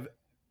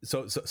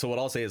 So what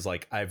I'll say is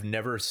like I've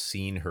never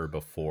seen her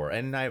before,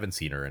 and I haven't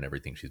seen her in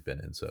everything she's been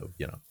in. So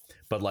you know,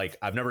 but like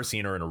I've never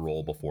seen her in a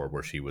role before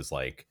where she was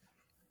like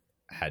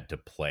had to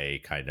play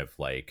kind of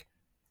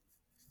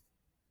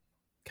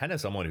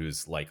someone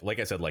who's like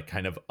I said, like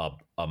kind of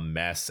a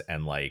mess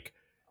and like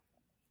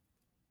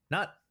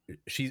not.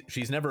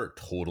 She's never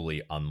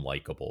totally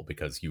unlikable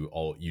because you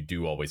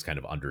do always kind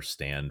of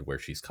understand where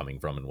she's coming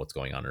from and what's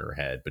going on in her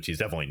head, but she's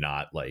definitely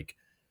not like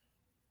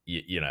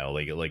you know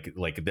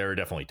like there are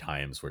definitely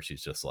times where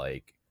she's just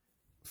like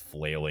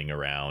flailing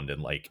around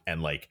and like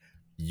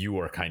you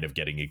are kind of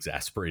getting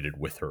exasperated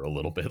with her a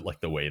little bit, like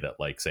the way that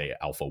like say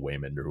Alpha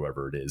Waymond or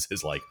whoever it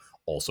is like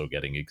also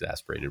getting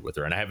exasperated with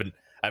her. And I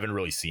haven't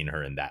really seen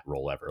her in that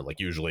role ever.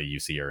 Like usually you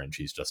see her and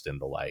she's just in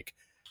the like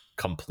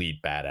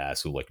complete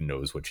badass who like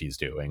knows what she's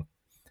doing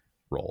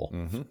role.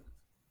 Mm-hmm.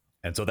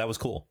 And so that was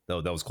cool.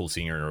 That was cool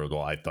seeing her in her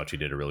role. I thought she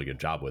did a really good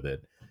job with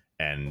it,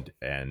 and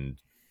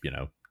you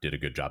know, did a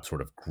good job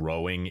sort of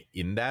growing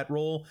in that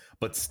role,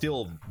 but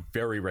still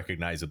very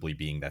recognizably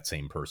being that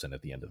same person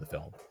at the end of the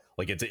film.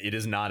 Like it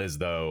is not as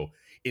though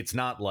it's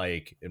not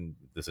like, and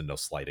this is no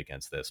slight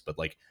against this, but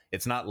like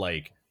it's not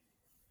like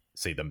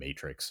say The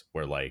Matrix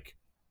where like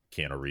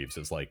Keanu Reeves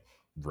is like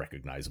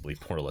recognizably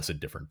more or less a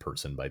different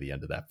person by the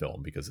end of that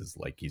film because it's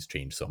like he's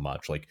changed so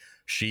much. Like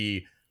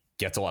she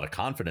gets a lot of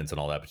confidence and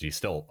all that, but she's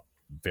still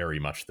very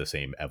much the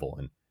same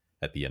Evelyn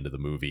at the end of the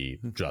movie.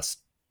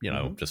 Just, you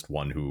know, just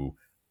one who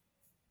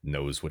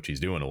knows what she's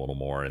doing a little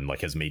more and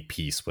like has made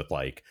peace with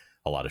like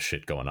a lot of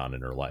shit going on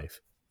in her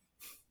life.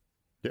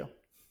 Yeah.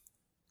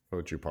 What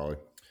about you, Polly?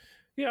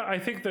 Yeah, I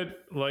think that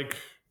like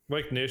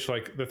Nish,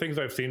 like the things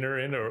I've seen her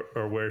in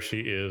are where she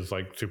is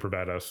like super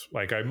badass.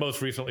 Like I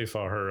most recently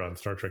saw her on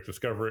Star Trek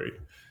Discovery,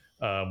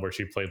 where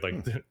she played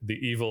like the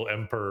evil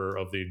emperor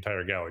of the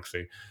entire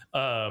galaxy.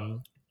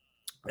 And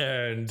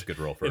It's a good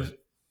role for her.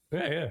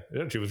 Yeah,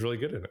 she was really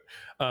good in it.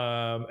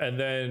 And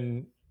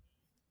then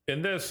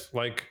in this,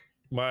 like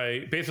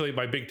my big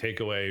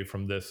takeaway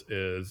from this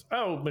is,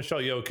 Michelle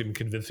Yeoh can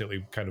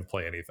convincingly kind of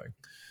play anything.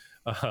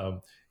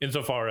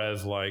 Insofar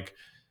as like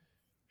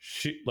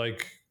she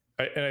like,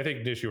 and I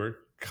think Nish, you were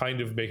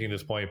kind of making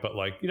this point, but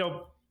like, you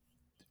know,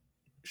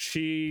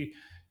 she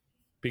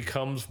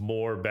becomes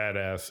more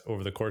badass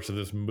over the course of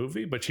this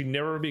movie, but she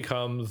never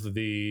becomes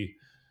the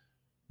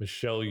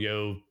Michelle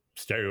Yeoh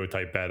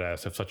stereotype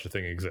badass, if such a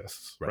thing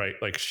exists, right?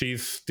 Like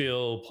she's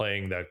still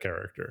playing that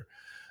character.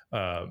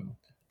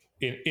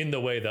 In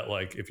the way that,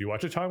 like, if you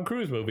watch a Tom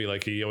Cruise movie,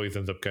 like he always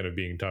ends up kind of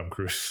being Tom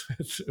Cruise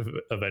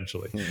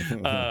eventually,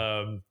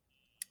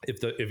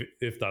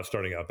 if not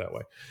starting out that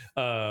way.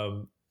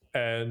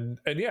 And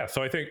yeah,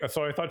 so I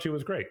thought she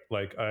was great.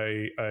 Like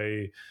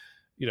I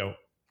you know,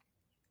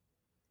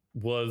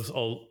 was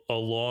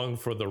along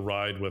for the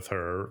ride with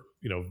her,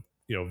 you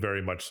know,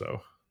 very much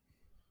so.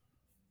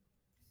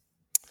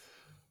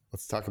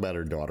 Let's talk about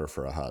her daughter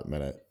for a hot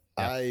minute.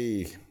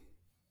 Yeah.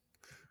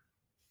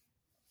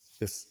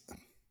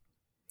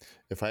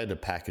 If I had to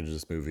package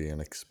this movie and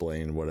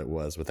explain what it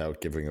was without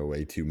giving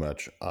away too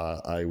much,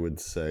 I would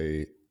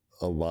say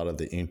a lot of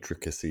the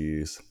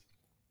intricacies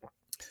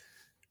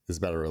is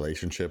about a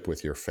relationship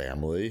with your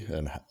family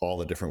and all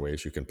the different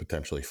ways you can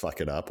potentially fuck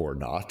it up or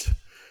not.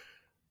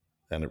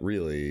 And it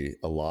really,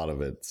 a lot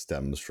of it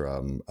stems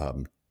from,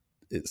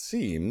 it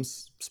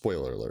seems,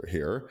 spoiler alert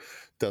here,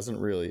 doesn't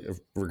really,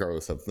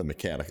 regardless of the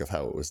mechanic of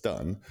how it was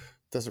done,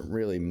 doesn't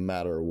really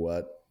matter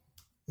what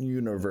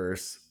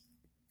universe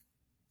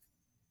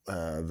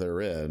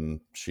they're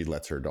in, she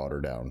lets her daughter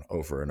down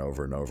over and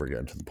over and over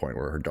again to the point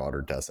where her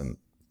daughter doesn't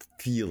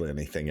feel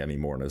anything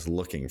anymore and is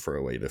looking for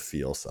a way to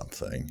feel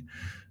something.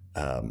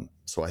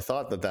 So I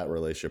thought that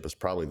relationship is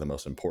probably the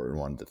most important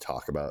one to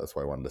talk about. That's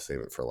why I wanted to save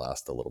it for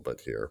last a little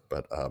bit here.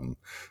 But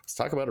let's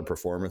talk about her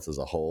performance as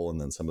a whole and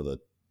then some of the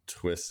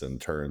twists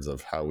and turns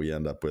of how we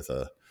end up with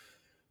a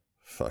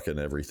fucking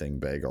everything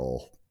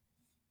bagel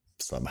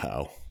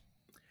somehow.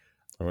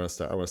 I want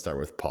to start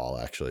with Paul,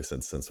 actually,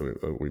 since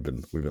we've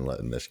been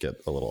letting Nish get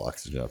a little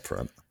oxygen up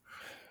front.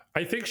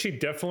 I think she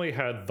definitely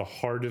had the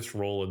hardest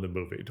role in the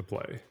movie to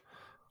play.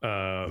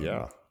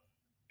 Yeah,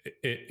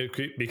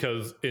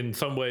 because in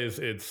some ways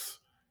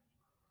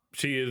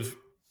she is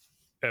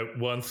at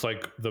once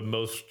like the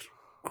most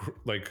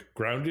like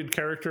grounded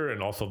character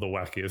and also the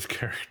wackiest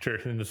character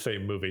in the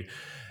same movie,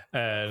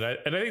 and I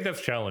think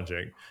that's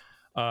challenging.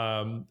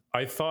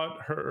 I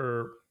thought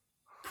her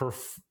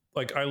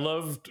I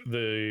loved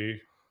the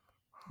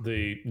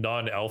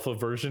non-alpha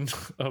version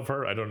of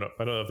her. I don't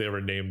know if they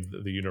ever named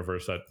the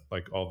universe that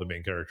like all the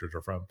main characters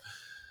are from.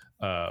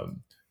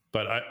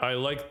 But I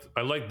liked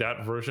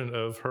that version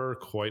of her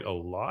quite a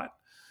lot.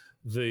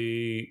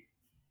 The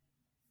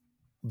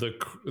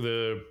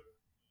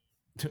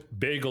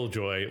Bagel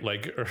Joy,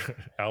 like or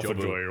Alpha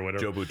Joy or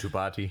whatever. Jobu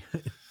Tupati.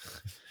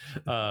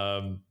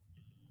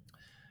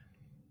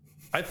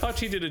 I thought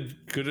she did a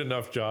good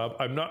enough job.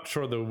 I'm not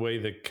sure the way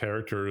the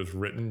character is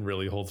written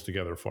really holds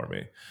together for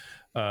me.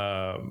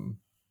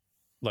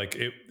 Like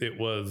it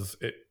was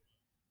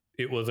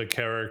a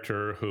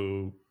character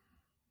who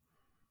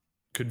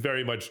could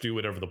very much do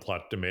whatever the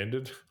plot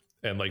demanded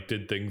and like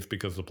did things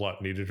because the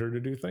plot needed her to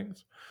do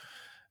things.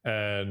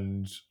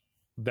 And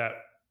that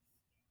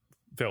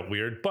felt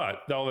weird.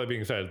 But all that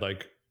being said,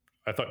 like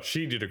I thought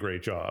she did a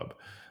great job.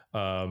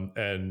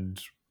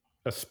 And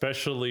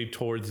especially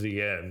towards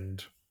the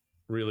end,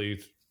 really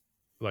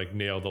like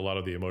nailed a lot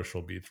of the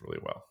emotional beats really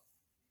well.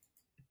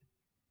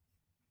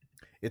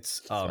 It's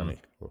funny.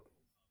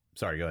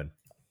 Sorry, go ahead.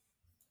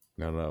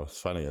 No, it's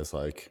funny. It's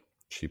like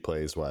she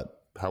plays what?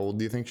 How old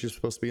do you think she's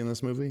supposed to be in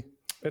this movie?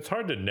 It's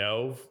hard to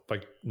know,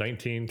 like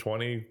 19,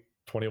 20,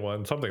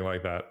 21, something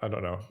like that. I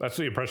don't know. That's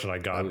the impression I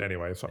got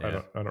anyway. So yeah. I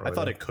don't really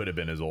thought know. it could have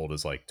been as old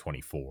as like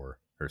 24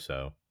 or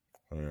so.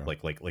 Yeah. Like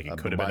it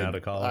could have been out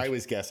of college. I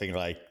was guessing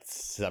like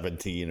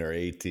 17 or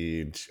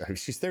 18.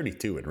 She's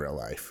 32 in real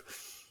life.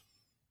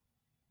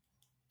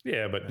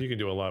 Yeah, but you can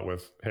do a lot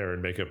with hair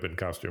and makeup and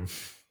costume.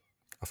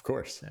 Of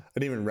course. Yeah. I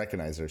didn't even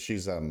recognize her.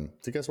 She's do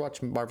you guys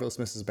watch Marvelous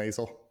Mrs.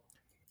 Maisel?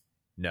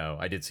 No,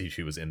 I did see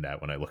she was in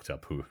that when I looked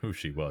up who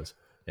she was.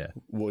 Yeah.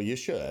 Well, you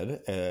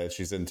should.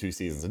 She's in 2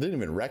 seasons. I didn't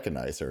even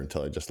recognize her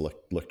until I just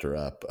looked her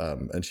up.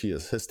 And she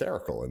is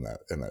hysterical in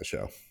that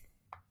show.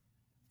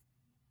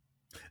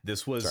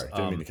 This was sorry,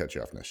 didn't mean to cut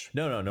you off, Nish.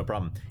 No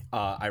problem.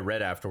 I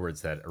read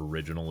afterwards that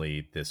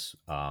originally this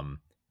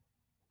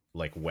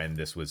like when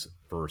this was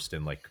first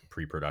in like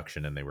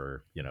pre-production and they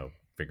were,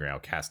 figuring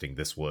out casting,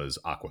 this was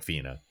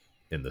Awkwafina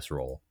in this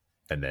role,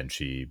 and then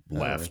she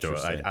left. Or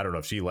I don't know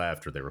if she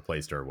left or they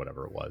replaced her or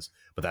whatever it was,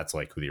 but that's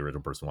like who the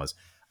original person was.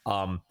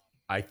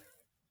 I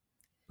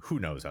who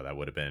knows how that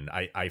would have been.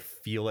 I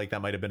feel like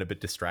that might have been a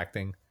bit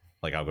distracting.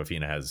 Like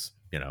Awkwafina has,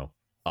 you know,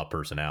 a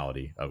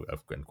personality,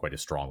 and quite a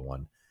strong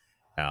one.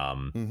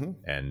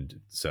 And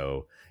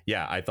so,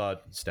 yeah, I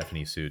thought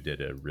Stephanie Sue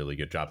did a really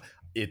good job.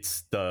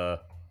 It's the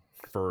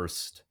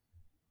first,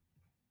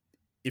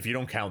 if you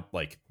don't count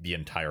like the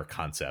entire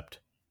concept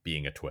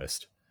being a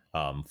twist,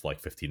 like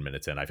 15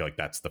 minutes in, I feel like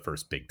that's the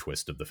first big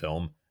twist of the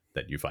film,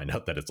 that you find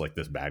out that it's like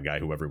this bad guy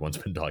who everyone's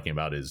been talking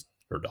about is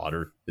her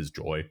daughter, is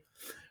Joy,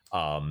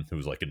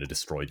 who's like going to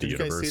destroy the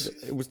universe.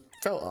 It was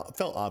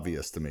felt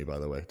obvious to me, by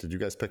the way. Did you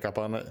guys pick up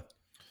on it?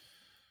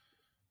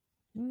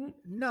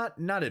 Not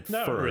at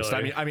first.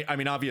 Really. I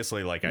mean,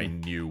 obviously, like I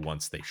knew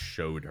once they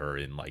showed her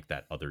in like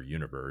that other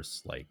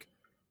universe, like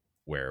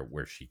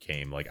where she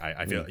came. Like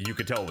I feel you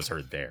could tell it was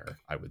her there.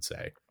 I would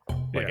say,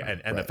 like,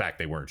 and right. The fact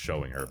they weren't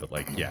showing her, but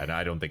like, yeah, and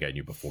I don't think I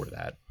knew before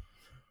that.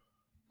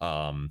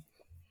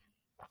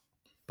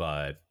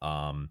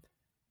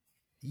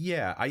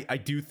 Yeah, I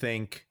do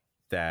think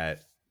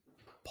that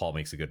Paul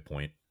makes a good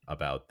point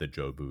about the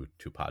Jobu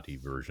Tupati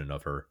version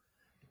of her.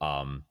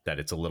 That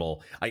it's a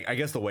little, I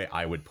guess the way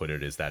I would put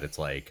it is that it's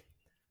like,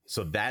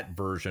 so that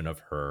version of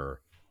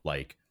her,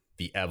 like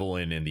the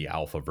Evelyn in the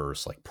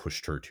Alphaverse, like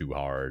pushed her too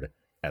hard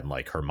and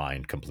like her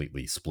mind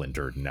completely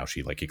splintered, and now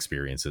she like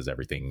experiences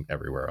everything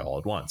everywhere all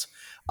at once.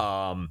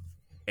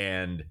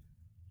 And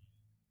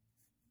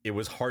it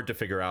was hard to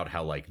figure out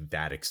how like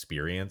that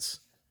experience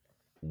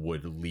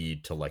would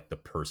lead to like the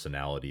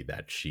personality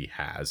that she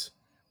has,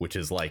 which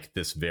is like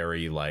this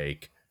very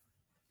like,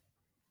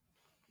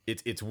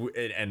 it's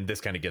and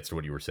this kind of gets to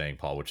what you were saying,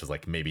 Paul, which is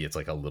like maybe it's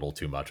like a little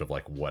too much of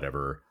like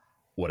whatever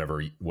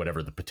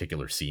the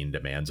particular scene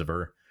demands of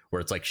her, where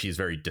it's like she's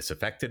very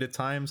disaffected at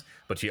times,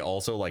 but she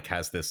also like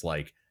has this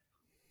like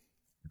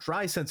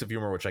dry sense of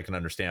humor, which I can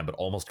understand, but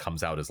almost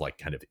comes out as like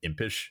kind of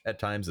impish at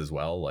times as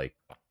well, like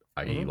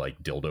i.e.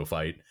 like dildo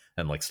fight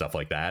and like stuff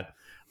like that,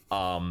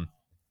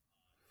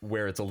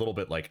 where it's a little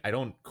bit like I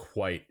don't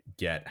quite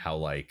get how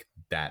like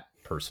that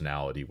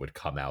personality would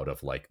come out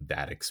of like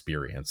that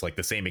experience, like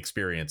the same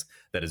experience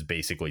that is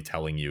basically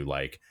telling you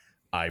like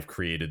I've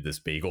created this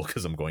bagel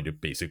because I'm going to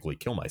basically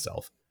kill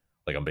myself,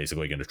 like I'm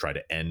basically going to try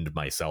to end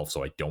myself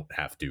so I don't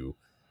have to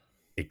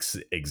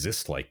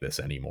exist like this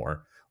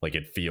anymore. Like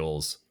it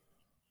feels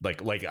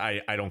like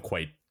I don't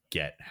quite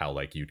get how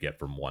like you'd get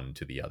from one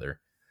to the other.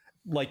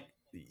 Like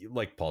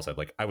Paul said,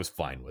 like I was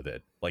fine with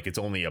it. Like it's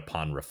only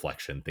upon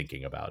reflection,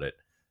 thinking about it,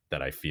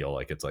 that I feel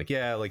like it's like,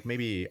 yeah, like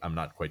maybe I'm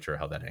not quite sure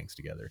how that hangs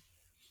together.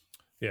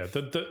 Yeah,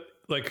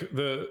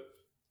 the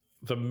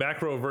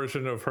macro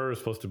version of her is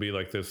supposed to be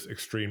like this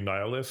extreme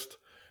nihilist,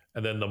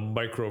 and then the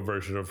micro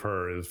version of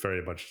her is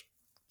very much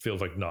feels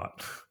like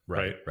not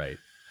right,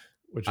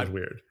 which is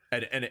weird.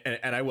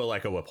 And I will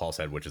echo what Paul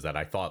said, which is that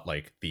I thought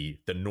like the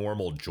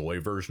normal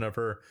Joy version of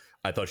her,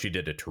 I thought she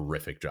did a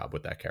terrific job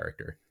with that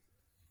character.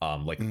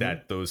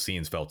 That those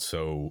scenes felt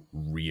so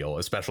real,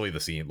 especially the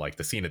scene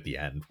at the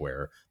end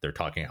where they're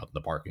talking out in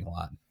the parking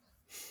lot.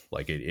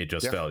 Like it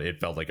just felt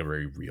like a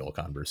very real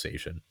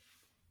conversation.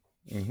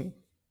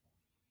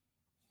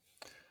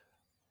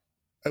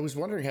 I was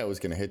wondering how it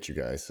was going to hit you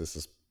guys. This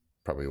is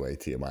probably way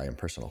TMI and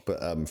personal,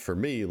 but for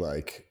me,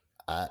 like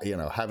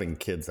having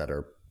kids that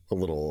are a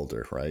little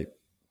older, right,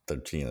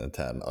 13 and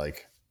 10,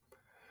 like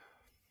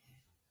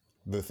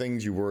the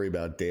things you worry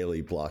about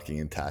daily blocking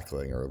and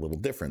tackling are a little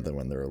different than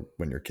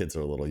when your kids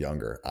are a little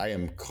younger. I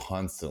am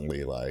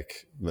constantly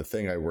like, the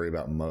thing I worry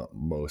about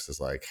most is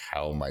like,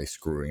 how am I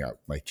screwing up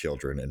my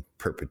children in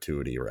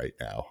perpetuity right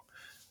now?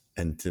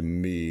 And to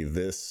me,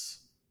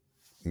 this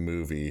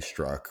movie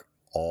struck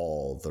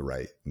all the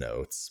right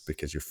notes,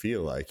 because you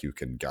feel like you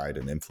can guide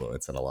and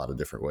influence in a lot of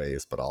different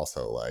ways, but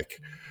also like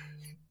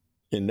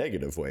in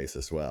negative ways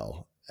as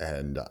well.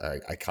 And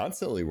I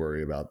constantly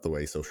worry about the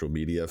way social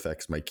media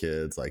affects my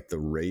kids. Like the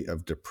rate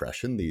of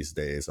depression these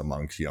days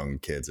amongst young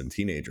kids and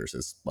teenagers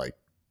is like,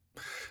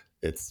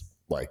 it's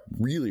like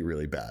really,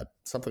 really bad.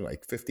 Something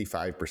like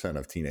 55%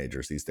 of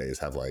teenagers these days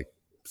have like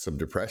some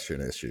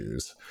depression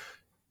issues.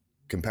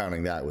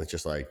 Compounding that with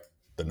just like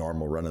the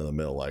normal run of the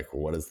mill, like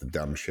what is the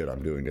dumb shit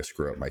I'm doing to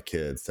screw up my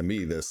kids? To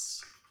me,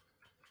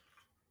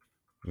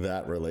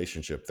 that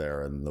relationship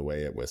there and the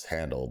way it was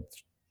handled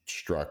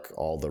struck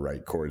all the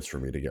right chords for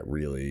me to get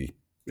really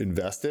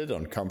invested,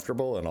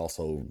 uncomfortable, and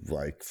also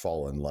like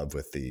fall in love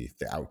with the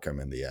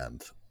outcome in the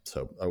end.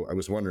 So I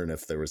was wondering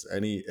if there was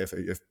any, if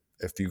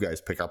you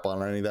guys pick up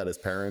on any of that as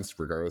parents,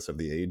 regardless of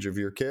the age of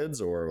your kids,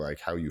 or like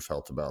how you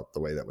felt about the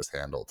way that was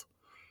handled.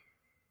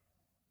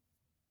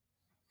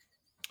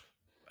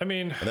 I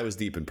mean, and that was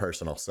deep and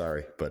personal.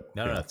 Sorry, but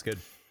no, that's good.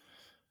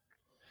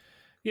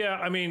 Yeah,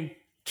 I mean,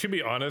 to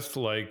be honest,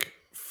 like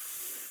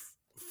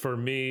for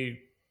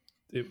me,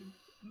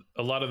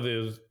 a lot of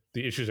the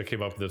issues that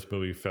came up in this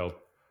movie felt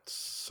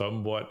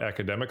somewhat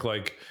academic.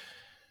 Like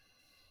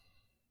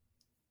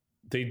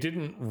they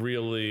didn't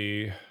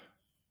really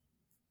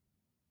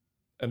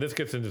and this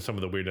gets into some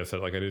of the weirdness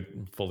that like I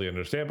didn't fully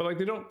understand, but like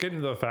they don't get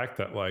into the fact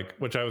that like,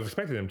 which I was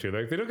expecting them to,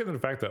 like they don't get into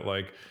the fact that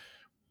like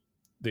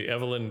the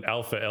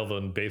Alpha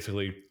Evelyn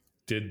basically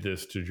did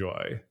this to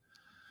Joy,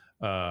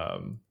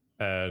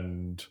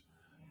 and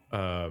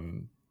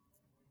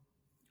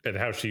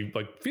how she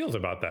like feels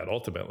about that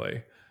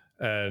ultimately,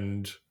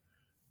 and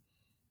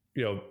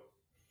you know,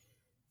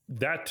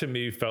 that to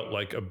me felt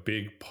like a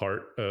big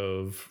part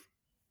of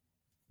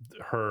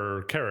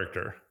her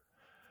character,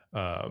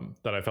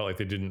 that I felt like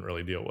they didn't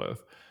really deal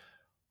with.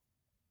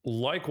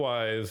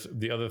 Likewise,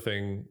 the other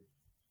thing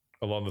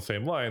along the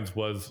same lines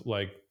was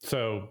like,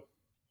 so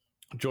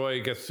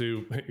Joy gets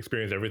to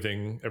experience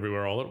everything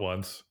everywhere all at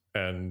once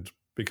and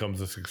becomes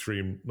this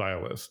extreme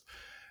nihilist.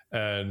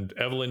 And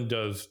Evelyn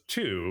does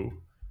too,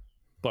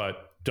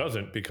 but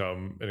doesn't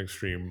become an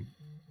extreme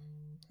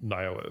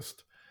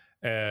nihilist.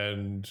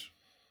 And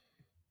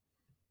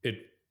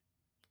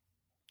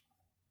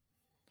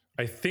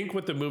I think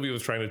what the movie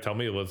was trying to tell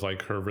me was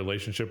like her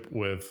relationship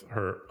with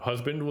her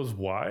husband was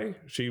why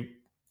she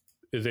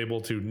is able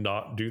to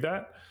not do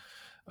that.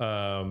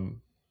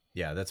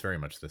 Yeah, that's very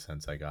much the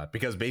sense I got,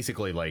 because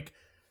basically like,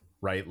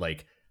 right,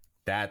 like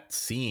that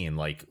scene,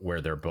 like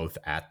where they're both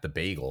at the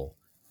bagel,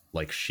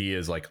 like she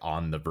is like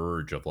on the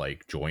verge of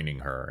like joining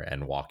her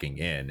and walking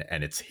in,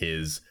 and it's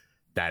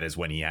that is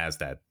when he has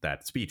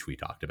that speech we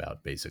talked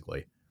about,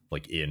 basically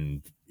like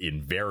in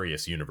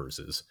various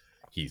universes,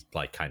 he's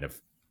like kind of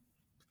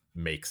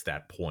makes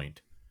that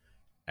point,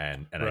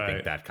 and right. I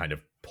think that kind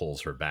of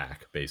pulls her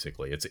back,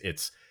 basically.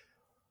 It's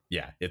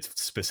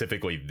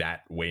specifically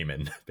that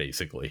Waymond,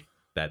 basically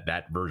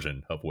that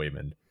version of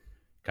Waymond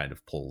kind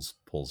of pulls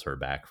her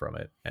back from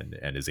it and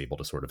is able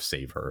to sort of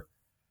save her.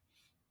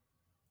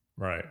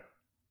 Right.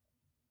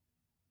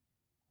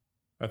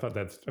 I thought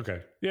that's okay.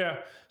 Yeah.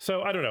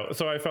 So I don't know.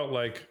 So I felt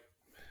like,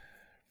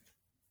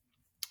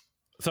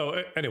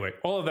 so anyway,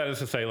 all of that is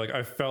to say, like,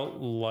 I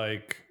felt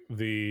like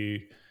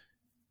the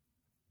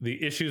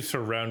issues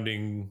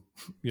surrounding,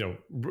 you know,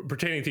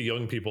 pertaining to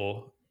young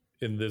people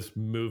in this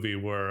movie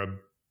were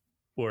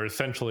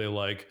essentially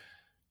like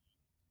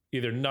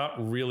either not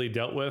really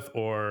dealt with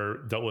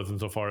or dealt with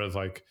insofar as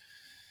like,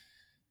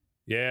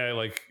 yeah,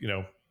 like, you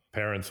know,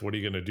 parents, what are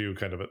you going to do?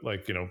 Kind of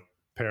like, you know,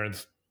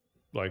 parents,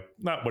 like,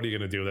 not what are you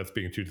going to do? That's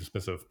being too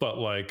dismissive, but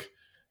like,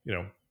 you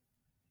know,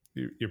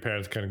 your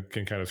parents can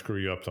kind of screw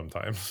you up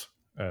sometimes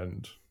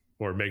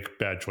or make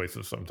bad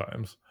choices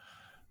sometimes.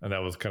 And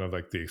that was kind of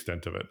like the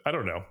extent of it. I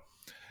don't know.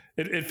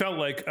 It felt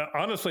like,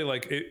 honestly,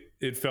 like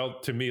it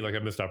felt to me like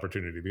a missed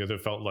opportunity, because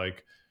it felt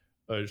like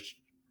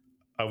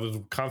I was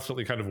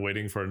constantly kind of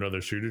waiting for another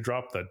shoe to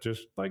drop that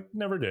just like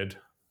never did.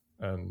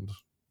 And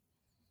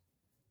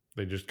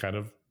they just kind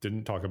of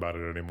didn't talk about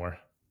it anymore.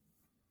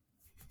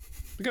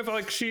 Because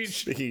like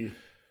she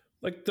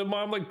like the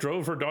mom like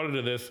drove her daughter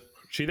to this.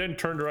 She then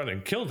turned around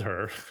and killed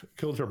her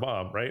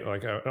mom, right?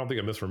 Like I don't think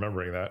I'm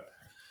misremembering that.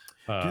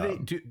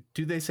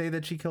 Do they say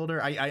that she killed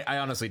her? I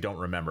honestly don't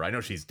remember. I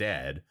know she's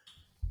dead,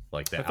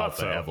 like the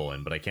Alpha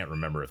Evelyn, but I can't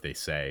remember if they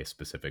say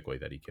specifically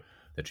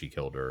that she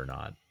killed her or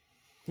not.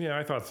 Yeah,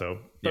 I thought so.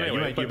 But yeah,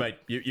 anyway,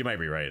 you might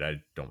be right.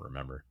 I don't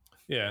remember.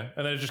 Yeah,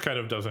 and then it just kind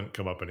of doesn't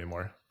come up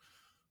anymore.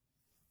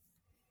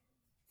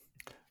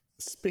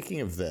 Speaking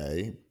of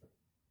did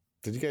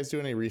you guys do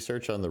any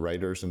research on the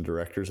writers and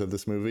directors of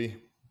this movie?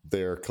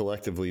 They're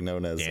collectively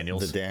known as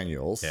the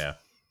Daniels. Yeah.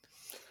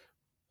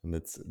 And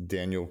it's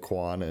Daniel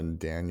Kwan and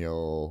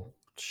Daniel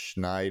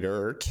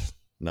Schneidert,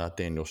 not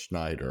Daniel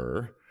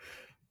Schneider,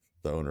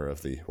 the owner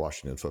of the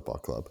Washington Football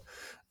Club.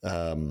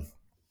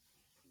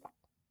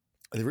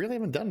 They really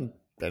haven't done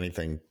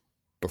anything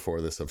before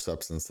this of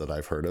substance that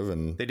I've heard of,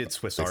 and they did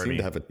Swiss Army.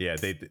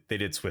 They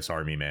did Swiss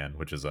Army Man,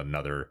 which is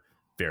another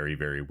very,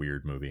 very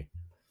weird movie.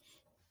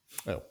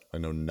 Oh, I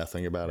know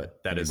nothing about it.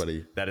 That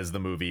is the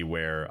movie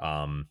where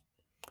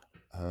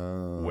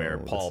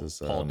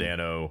Paul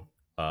Dano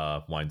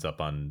winds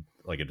up on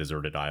like a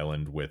deserted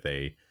island with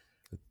a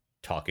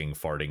talking,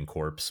 farting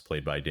corpse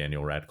played by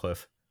Daniel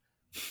Radcliffe.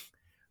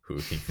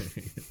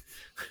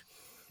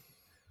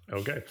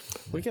 Okay.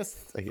 Well, I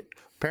guess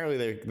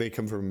apparently they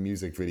come from a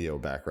music video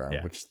background,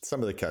 which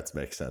some of the cuts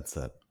make sense.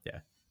 Yeah.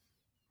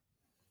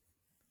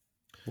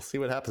 We'll see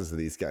what happens to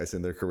these guys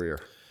in their career.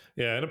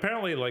 Yeah, and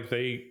apparently like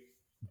they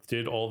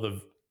did all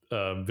the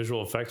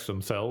visual effects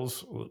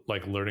themselves,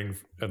 like learning,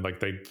 and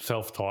like they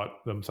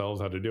self-taught themselves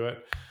how to do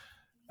it.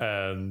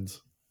 And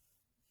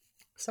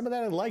some of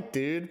that I liked,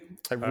 dude.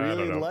 I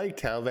really liked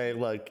how they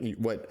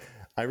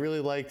I really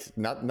liked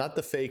not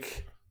the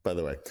fake. By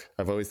the way,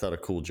 I've always thought a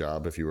cool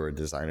job if you were a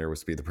designer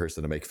was to be the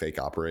person to make fake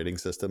operating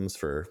systems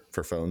for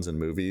phones and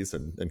movies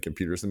and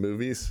computers and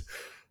movies.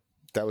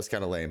 That was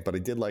kind of lame, but I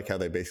did like how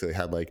they basically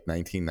had like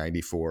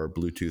 1994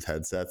 Bluetooth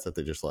headsets that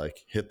they just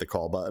like hit the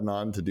call button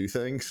on to do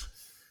things.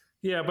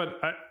 Yeah,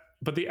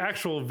 but the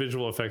actual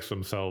visual effects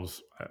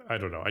themselves, I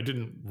don't know. I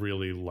didn't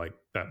really like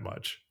that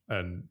much,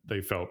 and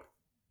they felt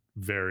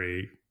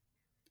very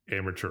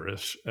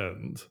amateurish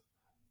and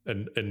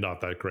not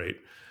that great.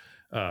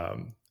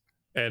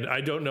 And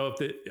I don't know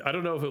if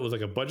it was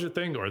like a budget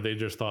thing or they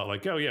just thought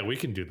like, oh yeah, we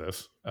can do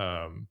this.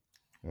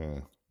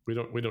 We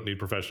don't need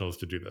professionals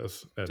to do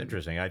this. And it's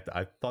interesting.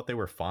 I thought they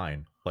were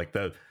fine. Like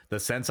the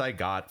sense I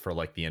got for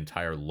like the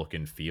entire look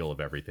and feel of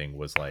everything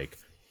was like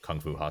Kung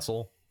Fu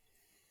Hustle,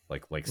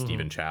 like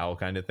Stephen Chow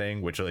kind of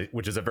thing, which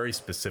is a very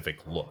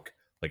specific look.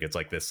 Like it's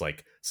like this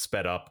like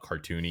sped up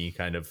cartoony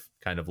kind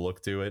of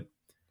look to it,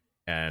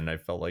 and I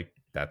felt like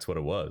that's what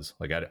it was.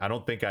 Like I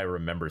don't think I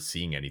remember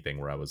seeing anything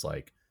where I was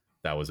like,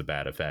 that was a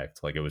bad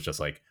effect. Like it was just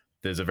like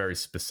there's a very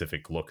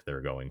specific look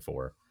they're going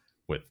for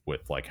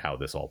with like how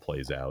this all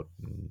plays out.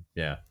 And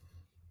yeah.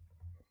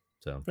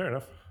 So fair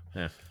enough.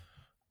 Yeah.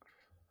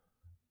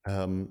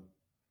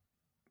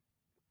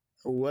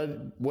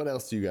 What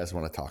else do you guys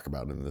want to talk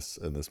about in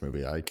this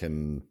movie? I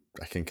can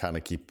kind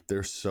of keep.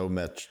 There's so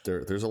much.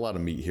 There's a lot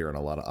of meat here and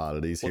a lot of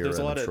oddities here, and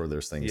I'm sure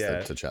there's things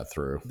to chat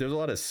through. There's a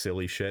lot of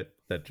silly shit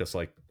that just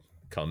like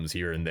comes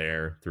here and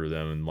there through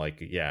them, and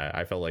like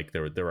I felt like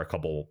there were a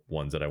couple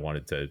ones that I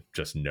wanted to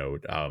just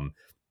note.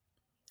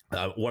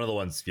 One of the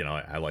ones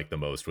I like the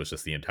most was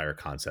just the entire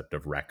concept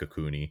of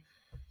Raccacoonie.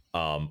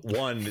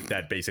 One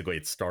that basically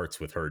it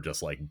starts with her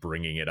just like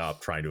bringing it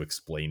up, trying to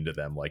explain to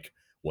them like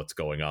what's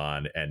going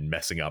on and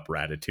messing up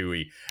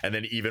Ratatouille, and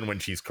then even when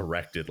she's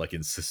corrected, like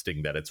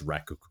insisting that it's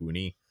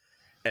Raccacoonie,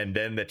 and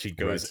then that she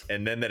goes,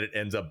 and then that it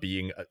ends up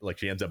being like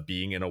she ends up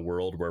being in a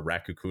world where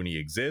Raccacoonie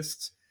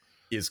exists,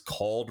 is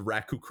called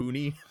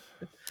Raccacoonie,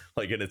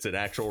 like, and it's an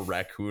actual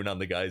raccoon on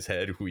the guy's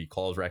head who he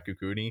calls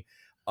Raccacoonie,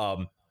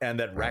 and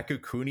that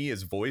Raccacoonie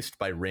is voiced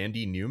by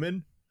Randy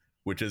Newman,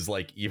 which is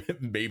like even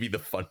maybe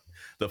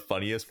the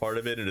funniest part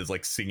of it. It is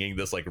like singing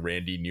this like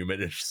Randy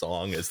Newman-ish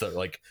song as they're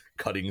like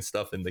cutting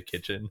stuff in the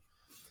kitchen.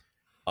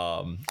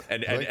 When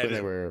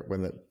they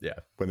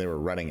were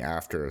running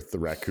after the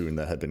raccoon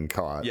that had been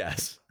caught.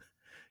 Yes.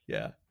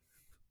 Yeah.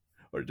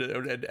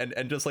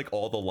 And just like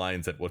all the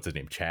lines that what's his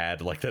name,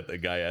 Chad, like that the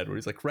guy had, where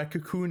he's like,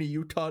 Raccacoonie,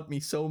 you taught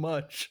me so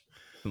much.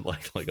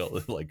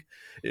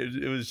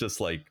 It was just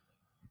like,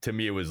 to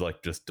me it was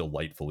like just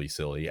delightfully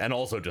silly, and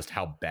also just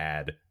how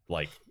bad,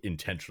 like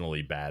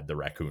intentionally bad, the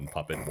raccoon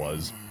puppet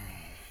was,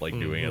 like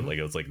doing it. Like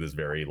it was like this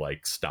very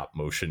like stop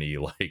motiony,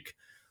 like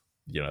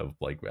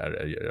like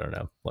I don't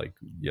know, like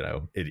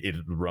it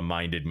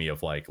reminded me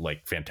of like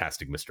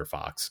Fantastic Mr.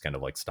 Fox kind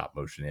of like stop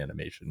motion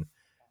animation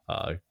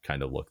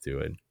kind of look to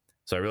it.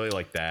 So I really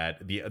like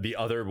that. The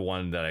other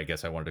one that I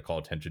guess I wanted to call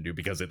attention to,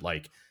 because it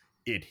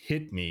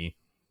hit me,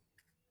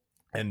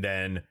 and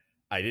then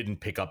I didn't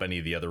pick up any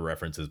of the other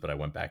references, but I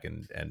went back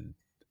and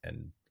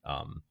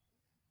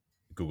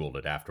Googled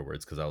it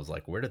afterwards, because I was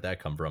like, where did that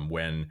come from?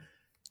 When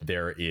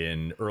they're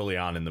in early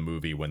on in the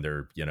movie, when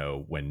they're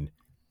when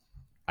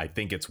I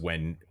think it's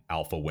when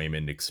Alpha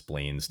Waymond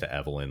explains to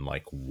Evelyn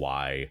like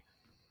why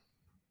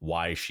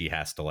she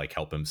has to like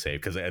help him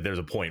save, because there's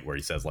a point where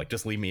he says like,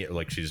 just leave me,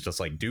 like she's just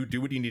like, do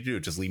what you need to do,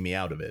 just leave me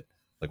out of it,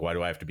 like why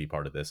do I have to be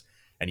part of this?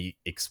 And he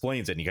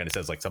explains it, and he kind of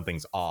says like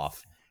something's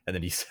off, and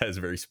then he says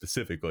very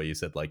specifically, he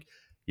said like,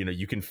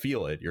 you can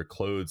feel it, your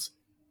clothes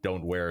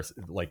don't wear as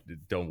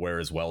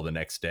well the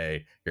next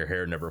day, your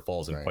hair never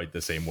falls in quite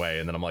the same way.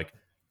 And then I'm like,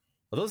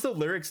 are those the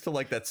lyrics to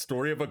like that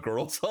Story of a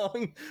Girl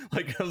song?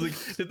 Like I was like,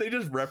 did they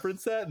just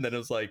reference that? And then it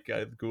was like,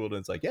 I Googled, and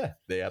it's like, yeah,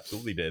 they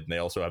absolutely did. And they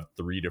also have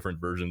 3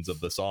 different versions of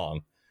the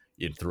song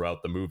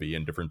throughout the movie,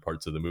 in different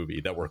parts of the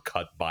movie, that were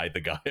cut by the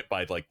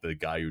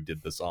guy who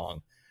did the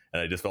song.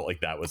 And I just felt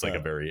like that was like a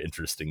very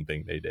interesting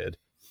thing they did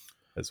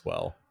as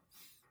well.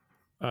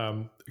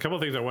 A couple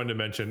of things I wanted to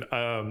mention.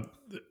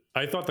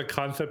 I thought the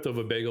concept of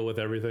a bagel with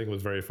everything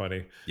was very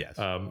funny. Yes.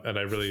 And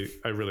I really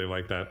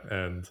liked that,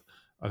 and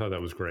I thought that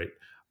was great.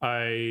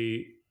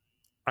 I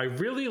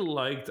really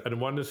liked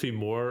and wanted to see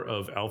more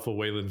of Alpha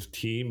Waylon's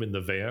team in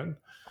the van,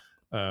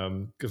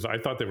 because I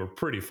thought they were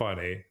pretty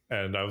funny,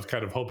 and I was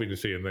kind of hoping to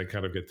see them then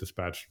kind of get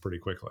dispatched pretty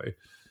quickly.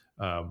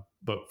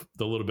 But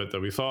the little bit that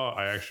we saw,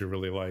 I actually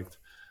really liked.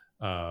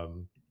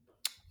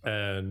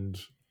 And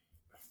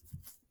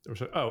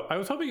I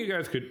was hoping you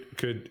guys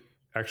could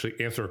actually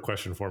answer a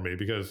question for me,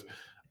 because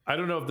I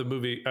don't know if the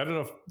movie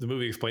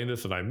explained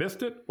this and I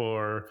missed it,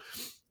 or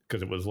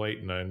because it was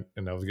late and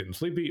I was getting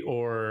sleepy,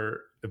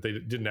 or if they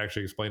didn't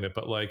actually explain it.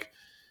 But like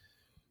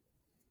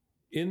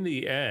in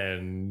the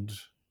end,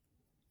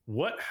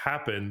 what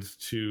happens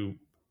to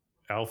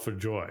Alpha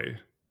Joy?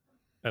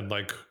 And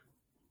like,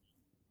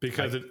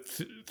 because it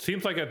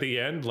seems like at the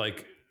end,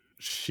 like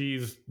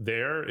she's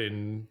there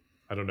in,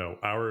 I don't know,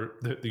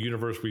 the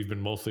universe we've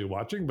been mostly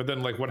watching, but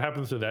then like what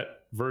happens to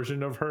that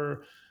version of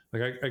her?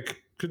 Like I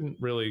couldn't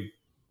really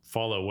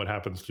follow what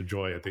happens to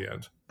Joy at the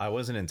end. I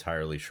wasn't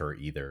entirely sure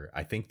either.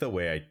 I think the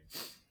way I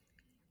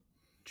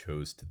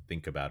chose to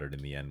think about it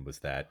in the end was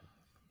that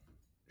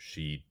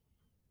she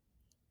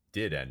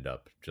did end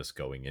up just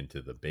going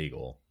into the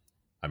bagel.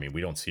 I mean, we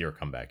don't see her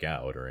come back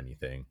out or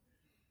anything.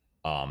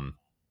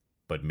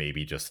 But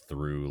maybe just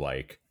through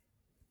like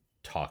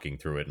talking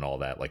through it and all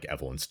that, like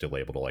Evelyn's still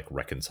able to like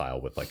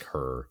reconcile with like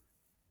her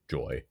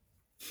Joy,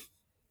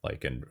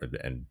 like and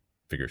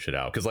figure shit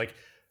out. Because like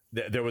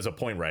there was a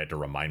point where I had to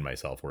remind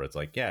myself where it's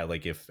like, yeah,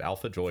 like if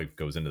Alpha Joy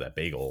goes into that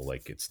bagel,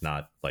 like it's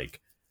not like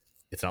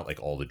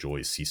all the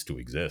joys cease to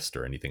exist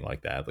or anything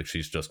like that. Like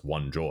she's just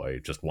one joy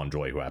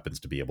who happens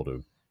to be able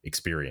to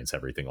experience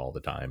everything all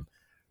the time,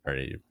 or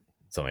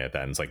something like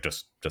that. And it's like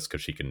just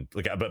because she can,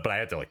 like, but I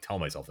had to like tell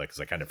myself that because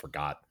I kind of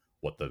forgot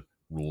what the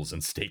rules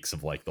and stakes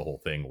of like the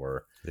whole thing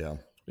were. Yeah.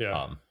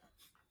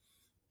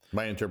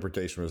 My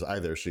interpretation was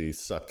either she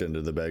sucked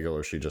into the bagel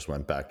or she just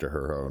went back to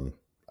her own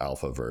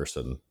alpha verse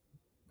and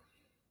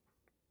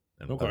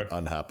Okay.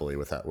 unhappily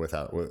with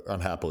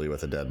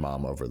a dead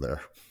mom over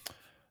there.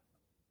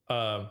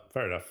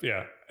 Fair enough.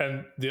 Yeah.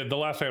 And the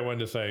last thing I wanted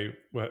to say,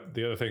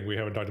 the other thing we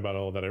haven't talked about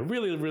at all that I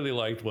really, really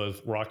liked was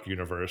Rock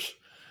Universe,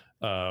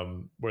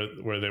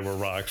 where they were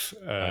rocks.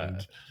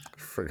 And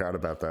Forgot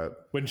about that.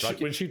 when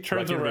she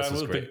turns around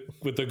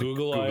with the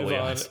Google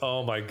eyes on,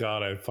 oh my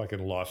God, I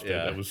fucking lost it.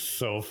 That was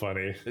so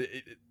funny.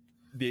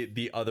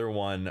 The other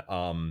one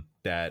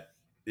that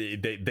they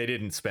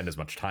didn't spend as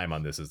much time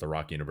on this as the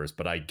Rock Universe,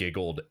 but I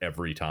giggled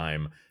every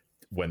time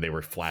when they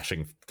were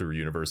flashing through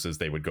universes.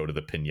 They would go to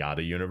the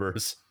Pinata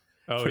universe.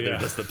 Oh where yeah, they're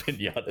just the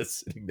pinata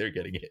sitting there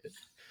getting hit.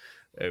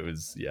 It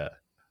was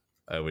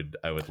I would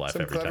laugh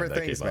Some every time clever that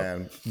things, came up.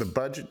 man.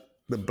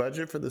 The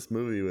budget for this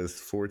movie was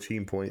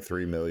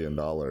 $14.3 million,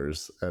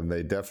 and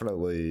they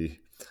definitely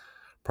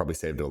probably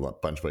saved a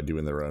bunch by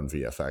doing their own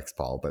VFX,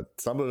 Paul. But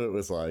some of it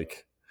was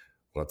like,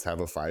 let's have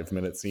a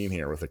 5-minute scene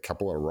here with a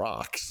couple of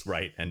rocks,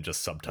 right? And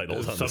just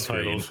subtitles on the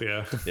screen.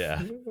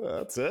 Yeah.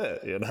 That's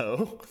it. You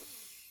know,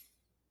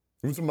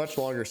 it was a much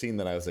longer scene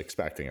than I was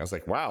expecting. I was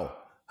like, wow,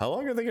 how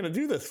long are they going to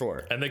do this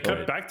for? And they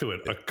cut back to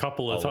it a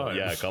couple of times.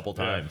 Yeah, a couple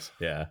times.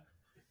 Yeah.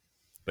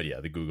 But yeah,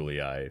 the googly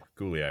eye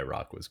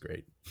rock was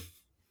great.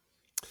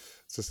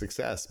 It's a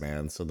success,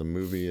 man. So the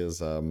movie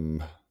is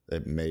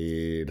it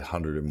made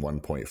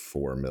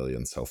 101.4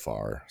 million so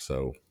far.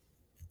 So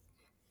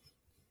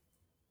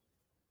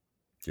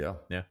yeah.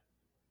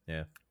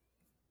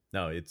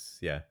 No, it's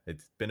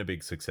been a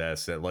big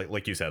success.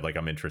 Like you said, like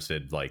I'm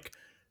interested, like,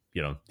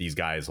 you know, these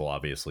guys will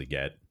obviously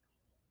get,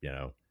 you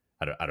know,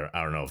 I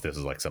don't know if this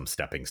is like some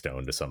stepping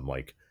stone to some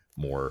like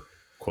more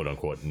quote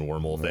unquote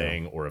normal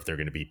thing, or if they're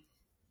going to be,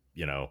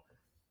 you know,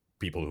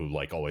 people who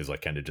like always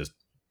like kind of just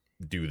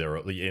do their,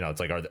 you know, it's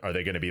like, are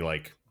they going to be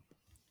like,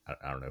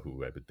 I don't know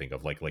who I would think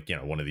of, like, you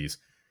know, one of these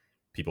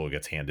people who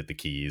gets handed the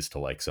keys to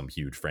like some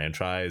huge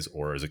franchise,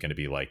 or is it going to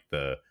be like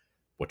the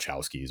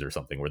Wachowskis or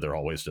something where they're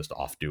always just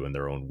off doing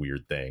their own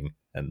weird thing,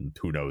 and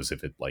who knows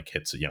if it like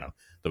hits, you know,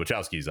 the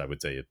Wachowskis, I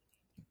would say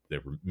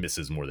it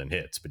misses more than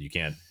hits, but you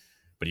got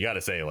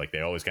to say like they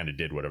always kind of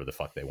did whatever the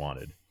fuck they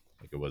wanted.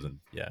 Like it wasn't,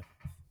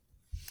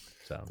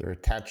 so they're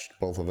attached,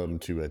 both of them,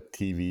 to a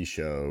TV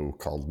show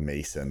called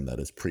Mason that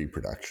is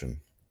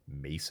pre-production.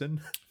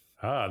 Mason?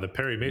 The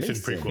Perry Mason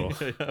prequel.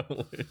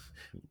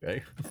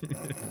 Okay.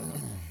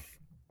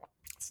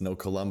 It's no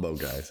Columbo,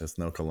 guys. It's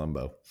no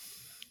Columbo.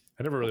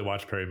 I never really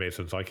watched Perry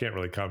Mason, so I can't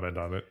really comment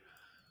on it.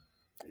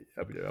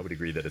 I would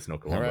agree that it's no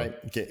Columbo. All right,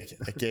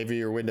 I gave you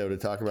your window to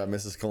talk about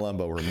Mrs.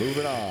 Columbo. We're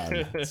moving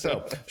on.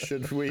 So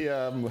should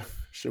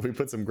we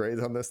put some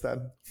grades on this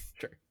then?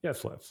 Sure.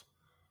 Yes, let's.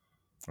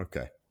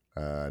 Okay,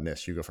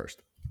 Nish, you go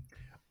first.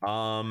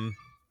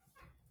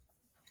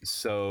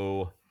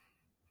 So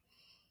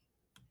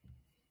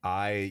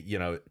I, you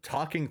know,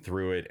 talking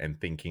through it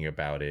and thinking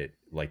about it,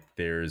 like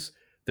there's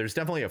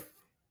definitely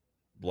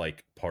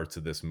like parts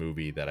of this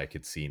movie that I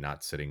could see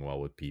not sitting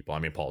well with people. I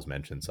mean, Paul's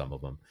mentioned some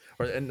of them,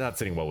 and not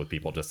sitting well with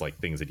people, just like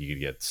things that you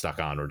could get stuck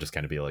on, or just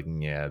kind of be like,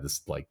 yeah,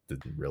 this like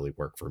didn't really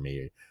work for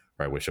me,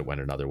 or I wish it went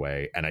another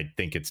way. And I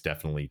think it's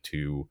definitely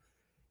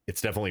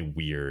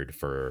weird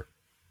for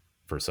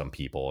some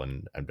people,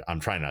 and I'm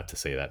trying not to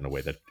say that in a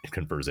way that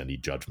confers any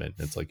judgment.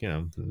 It's like, you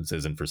know, this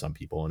isn't for some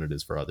people and it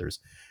is for others.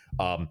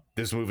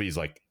 This movie is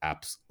like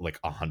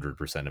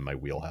 100% in my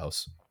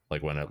wheelhouse.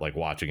 Like when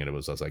watching it, I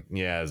was like,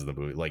 yeah, this is the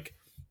movie. Like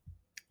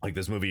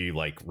this movie,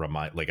 like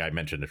I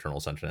mentioned Eternal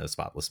Sunshine of the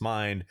Spotless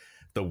Mind.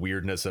 The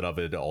weirdness of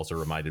it also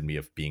reminded me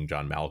of Being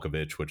John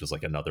Malkovich, which is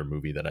like another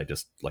movie that I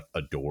just like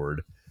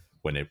adored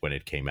when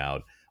it came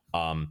out.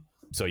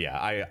 So yeah,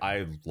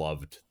 I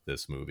loved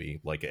this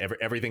movie. Like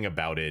everything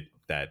about it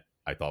that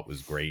I thought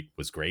was great,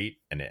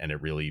 and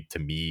it really,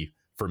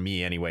 for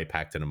me anyway,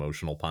 packed an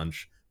emotional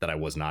punch that I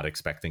was not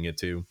expecting it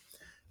to.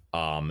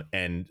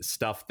 And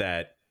stuff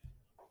that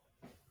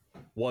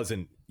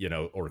wasn't, you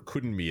know, or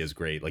couldn't be as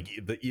great. Like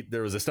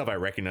there was the stuff I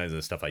recognized and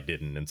the stuff I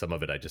didn't, and some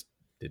of it I just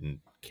didn't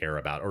care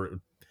about, or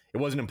it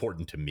wasn't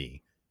important to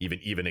me.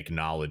 Even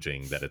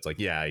acknowledging that it's like,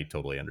 yeah, I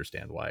totally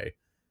understand why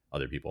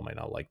other people might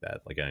not like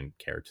that. Like I didn't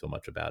care too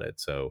much about it,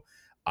 so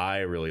I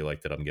really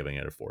liked it. I'm giving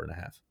it a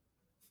 4.5.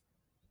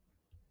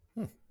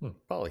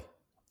 Polly.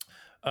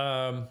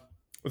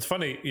 It's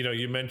funny, you know,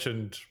 you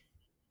mentioned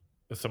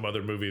some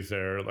other movies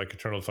there, like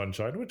Eternal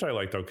Sunshine, which I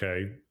liked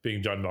okay,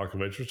 Being John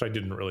Malkovich, which I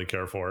didn't really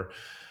care for.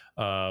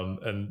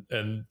 And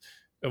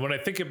when I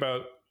think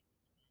about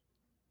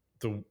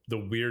the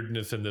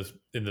weirdness in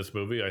this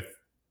movie, I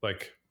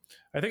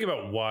think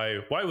about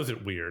why was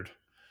it weird?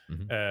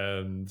 Mm-hmm.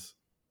 And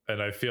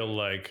And I feel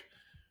like,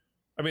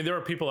 I mean, there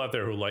are people out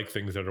there who like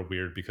things that are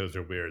weird because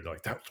they're weird. They're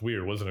like, that's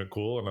weird, wasn't it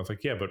cool? And I was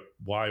like, yeah, but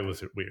why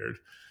was it weird?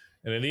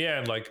 And in the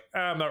end, like,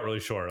 I'm not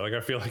really sure. Like,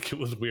 I feel like it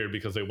was weird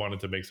because they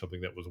wanted to make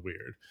something that was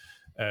weird.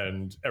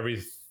 And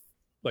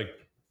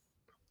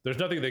there's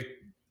nothing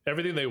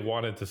everything they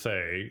wanted to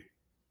say,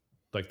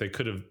 like they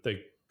could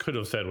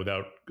have said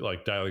without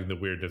like dialing the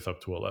weirdness up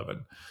to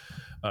 11.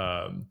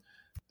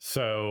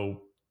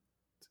 So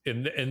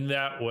in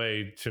that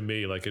way, to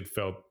me, like it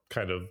felt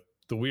kind of,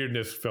 the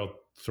weirdness felt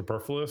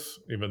superfluous,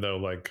 even though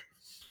like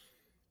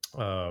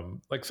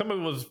some of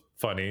it was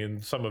funny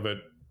and some of it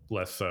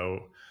less so.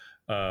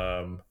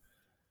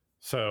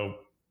 So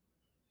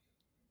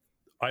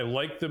I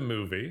like the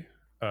movie,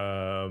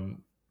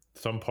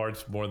 some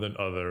parts more than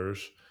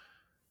others.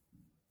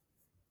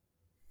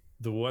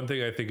 The one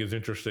thing I think is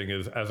interesting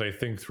is, as I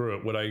think through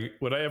it,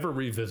 would I ever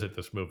revisit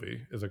this movie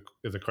is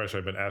a question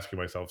I've been asking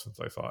myself since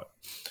I saw it.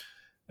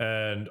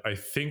 And I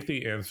think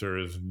the answer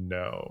is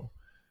no.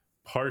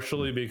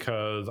 Partially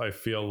because I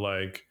feel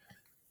like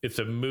it's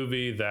a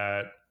movie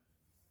that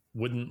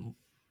wouldn't,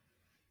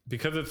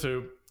 because it's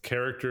a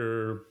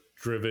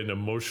character-driven,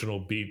 emotional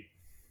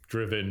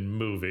beat-driven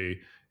movie,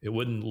 it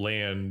wouldn't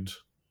land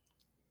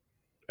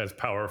as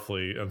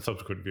powerfully on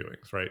subsequent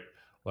viewings, right?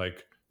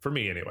 Like, for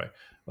me anyway,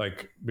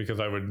 like, because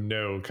I would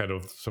know kind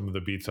of some of the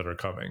beats that are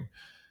coming.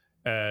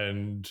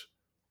 And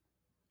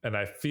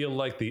I feel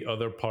like the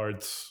other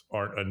parts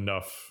aren't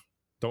enough,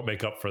 don't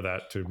make up for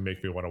that to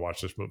make me want to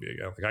watch this movie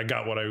again. Like, I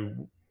got what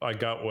I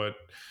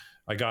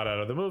got out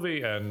of the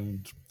movie,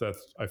 and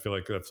I feel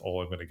like that's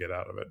all I'm going to get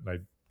out of it. And I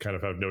kind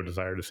of have no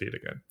desire to see it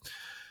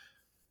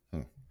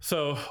again.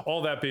 So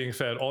all that being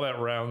said, all that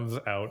rounds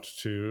out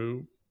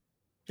to,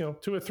 2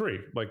 or 3.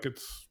 Like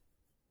it's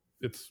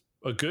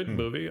a good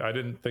movie. I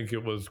didn't think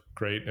it was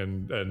great.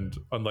 And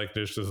unlike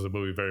Nish, this is a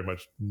movie very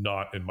much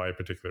not in my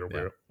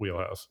particular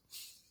wheelhouse.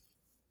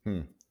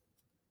 All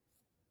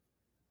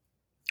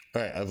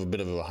right, I have a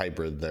bit of a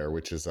hybrid there,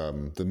 which is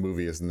the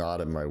movie is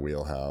not in my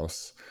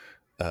wheelhouse,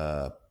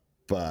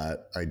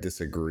 but I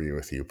disagree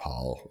with you,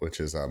 Paul, which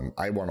is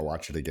I want to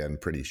watch it again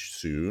pretty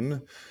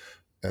soon.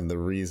 And the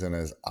reason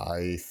is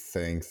I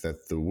think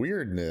that the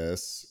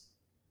weirdness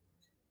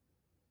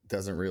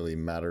doesn't really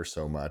matter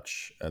so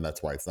much, and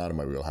that's why it's not in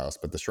my wheelhouse,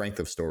 but the strength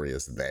of story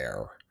is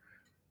there.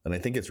 And I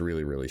think it's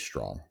really, really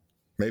strong.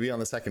 Maybe on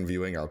the second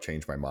viewing, I'll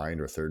change my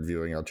mind, or third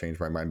viewing, I'll change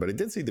my mind. But I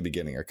did see the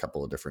beginning a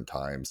couple of different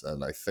times.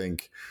 And I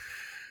think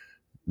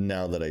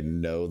now that I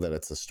know that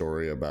it's a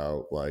story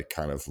about like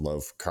kind of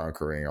love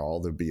conquering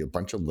all, there'd be a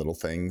bunch of little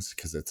things,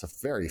 because it's a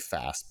very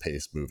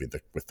fast-paced movie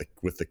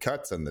with the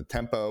cuts and the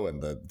tempo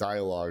and the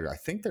dialogue. I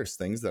think there's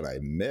things that I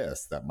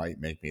miss that might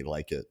make me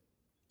like it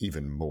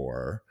even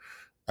more.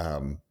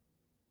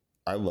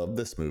 I love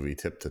this movie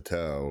tip to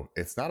toe.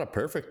 It's not a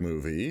perfect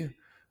movie.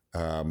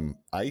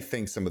 I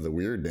think some of the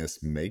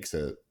weirdness makes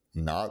it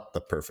not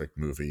the perfect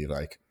movie.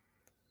 Like,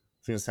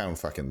 it's gonna sound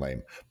fucking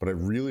lame, but I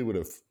really would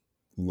have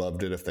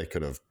loved it if they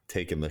could have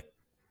taken the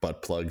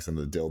butt plugs and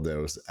the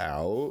dildos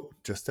out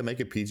just to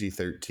make it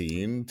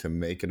PG-13, to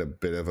make it a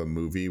bit of a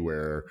movie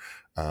where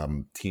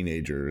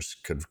teenagers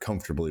could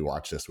comfortably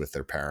watch this with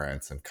their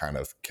parents and kind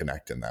of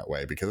connect in that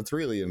way. Because it's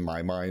really, in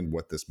my mind,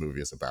 what this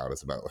movie is about.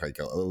 It's about like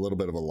a little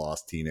bit of a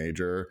lost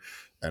teenager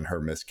and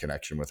her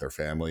misconnection with her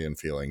family and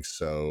feeling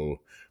so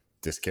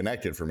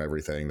disconnected from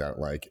everything that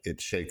like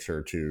it shakes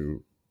her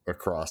to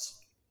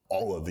across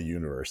all of the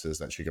universes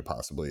that she could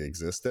possibly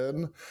exist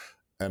in.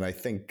 And I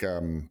think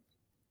in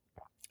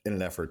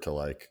an effort to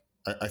like,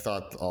 I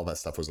thought all that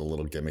stuff was a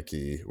little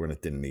gimmicky when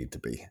it didn't need to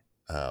be.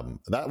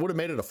 That would have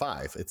made it a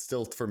 5. It's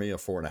still, for me, a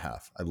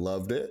 4.5. I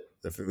loved it.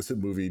 If it was a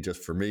movie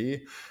just for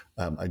me,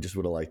 I just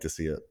would have liked to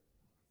see it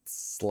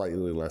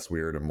slightly less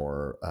weird and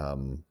more,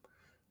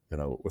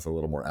 with a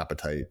little more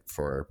appetite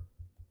for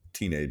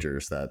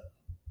teenagers that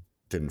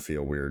didn't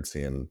feel weird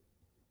seeing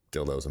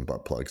dildos and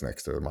butt plugs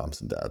next to their moms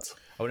and dads.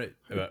 I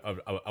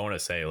want to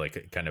say,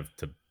 like, kind of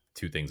to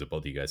two things that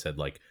both of you guys said,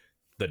 like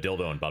the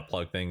dildo and butt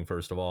plug thing.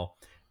 First of all,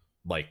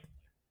 like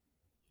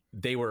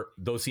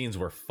those scenes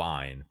were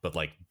fine, but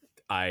like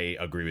I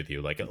agree with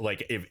you. Like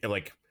if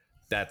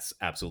that's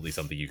absolutely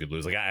something you could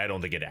lose. Like I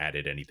don't think it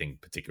added anything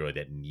particularly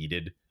that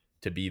needed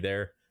to be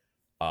there.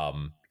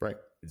 Right.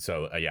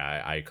 So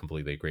I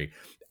completely agree.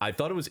 I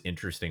thought it was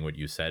interesting what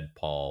you said,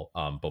 Paul,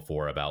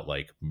 before about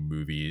like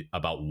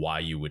about why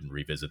you wouldn't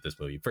revisit this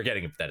movie,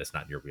 forgetting if that it's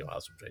not your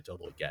wheelhouse, which I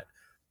totally get,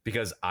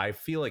 because I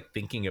feel like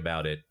thinking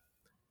about it,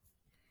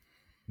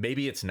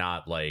 maybe it's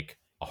not like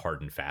a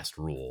hard and fast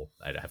rule.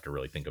 I'd have to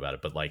really think about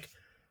it, but like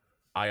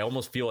I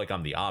almost feel like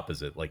I'm the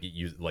opposite. Like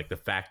the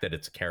fact that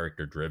it's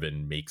character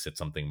driven makes it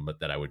something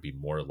that I would be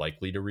more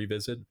likely to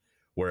revisit,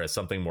 whereas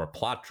something more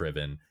plot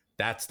driven,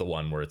 that's the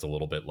one where it's a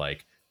little bit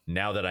like,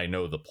 now that I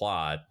know the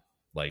plot,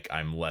 like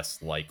I'm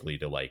less likely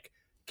to like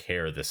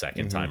care the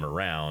second time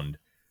around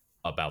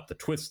about the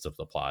twists of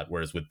the plot.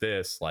 Whereas with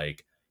this,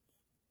 like,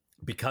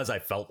 because I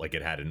felt like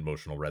it had an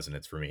emotional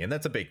resonance for me, and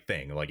that's a big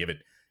thing. Like if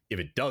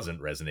it doesn't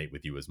resonate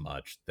with you as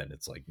much, then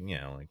it's like,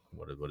 like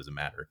what does it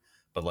matter?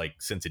 but like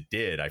since it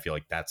did, I feel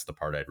like that's the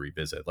part I'd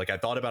revisit. Like I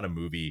thought about a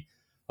movie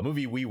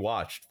we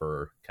watched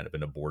for kind of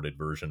an aborted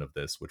version of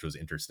this, which was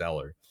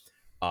Interstellar,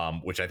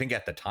 which I think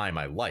at the time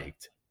I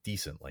liked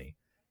decently.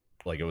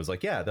 Like it was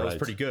like, yeah, that was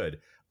pretty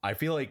good. I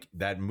feel like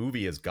that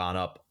movie has gone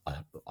up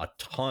a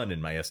ton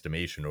in my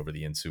estimation over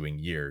the ensuing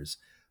years.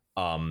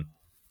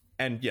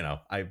 And you know,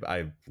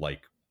 I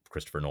like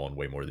Christopher Nolan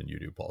way more than you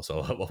do, Paul.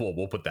 So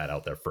we'll put that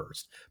out there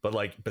first. But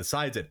like,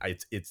 besides it,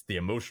 it's the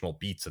emotional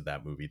beats of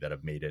that movie that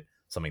have made it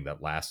something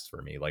that lasts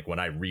for me. Like when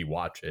I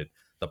rewatch it,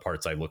 the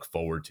parts I look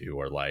forward to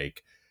are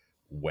like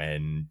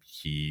when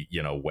he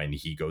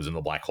goes in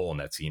the black hole in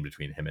that scene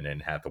between him and Anne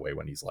Hathaway,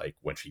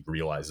 when she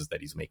realizes that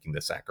he's making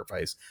the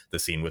sacrifice, the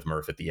scene with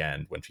Murph at the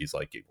end when she's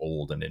like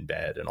old and in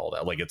bed and all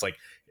that. Like it's like,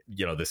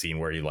 you know, the scene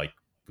where he like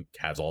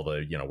has all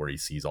the, you know, where he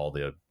sees all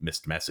the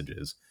missed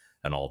messages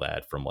and all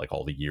that from like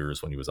all the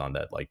years when he was on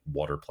that like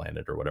water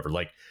planet or whatever.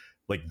 Like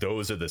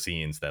those are the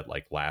scenes that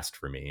like last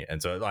for me.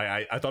 And so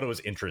I thought it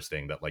was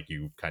interesting that like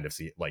you kind of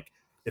see it, like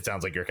it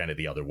sounds like you're kind of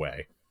the other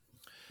way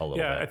a little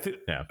bit.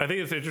 I think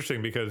it's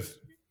interesting because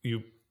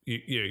you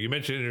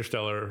mentioned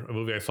Interstellar, a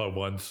movie I saw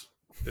once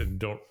and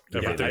don't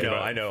ever think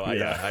about. I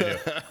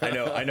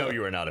know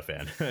you are not a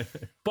fan.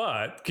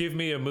 But give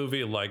me a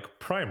movie like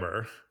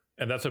Primer,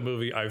 and that's a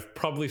movie I've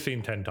probably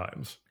seen 10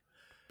 times.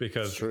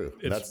 Because it's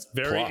that's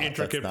very plot.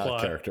 Intricate that's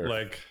plot, character.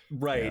 Like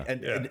right,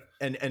 yeah.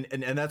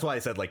 And that's why I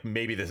said like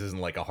maybe this isn't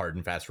like a hard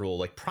and fast rule.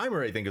 Like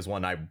Primer, I think is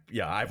one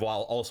I've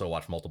also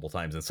watched multiple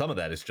times, and some of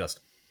that is just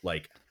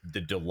like the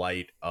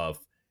delight of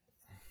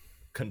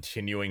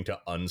continuing to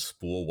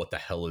unspool what the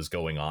hell is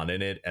going on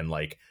in it, and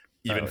like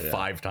even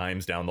 5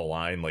 times down the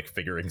line, like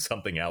figuring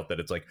something out that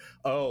it's like,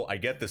 oh, I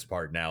get this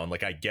part now, and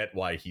like I get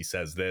why he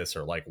says this,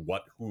 or like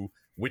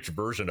which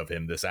version of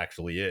him this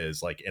actually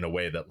is, like in a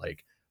way that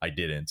like I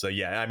didn't. So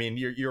yeah, I mean,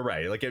 you're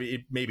right. Like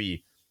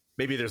maybe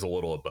there's a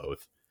little of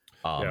both,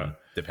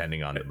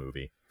 depending on the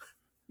movie.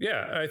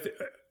 Yeah,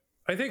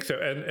 I think so.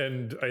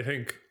 And I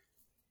think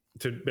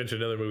to mention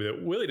another movie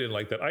that Willie didn't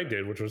like that I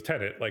did, which was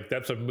Tenet. Like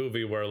that's a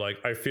movie where like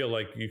I feel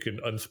like you can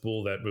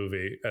unspool that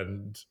movie,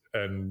 and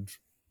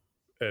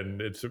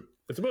it's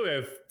a movie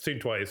I've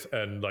seen twice,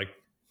 and like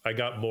I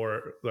got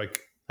more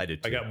like. I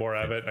did too. I got more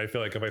out of it. I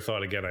feel like if I saw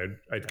it again,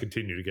 I'd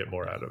continue to get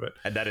more out of it.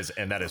 And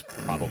that is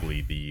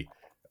probably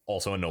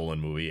also a Nolan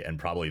movie, and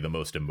probably the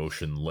most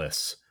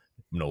emotionless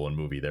Nolan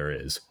movie there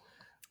is.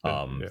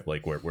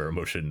 Like where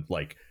emotion,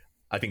 like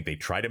I think they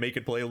try to make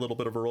it play a little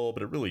bit of a role,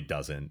 but it really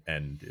doesn't.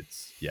 And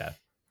it's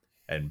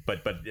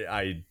but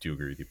I do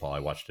agree with you, Paul. I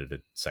watched it a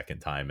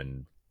second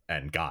time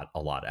and got a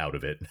lot out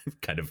of it,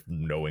 kind of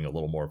knowing a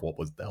little more of what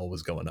the hell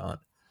was going on.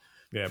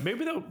 Yeah,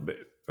 maybe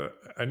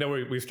I know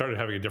we started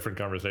having a different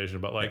conversation,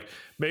 but like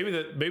maybe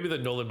the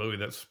Nolan movie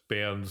that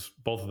spans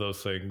both of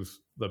those things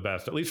the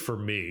best, at least for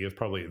me, is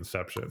probably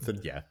Inception.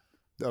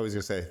 I was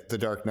gonna say The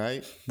Dark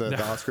Knight,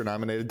 the Oscar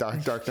nominated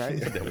Dark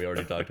Knight that we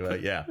already talked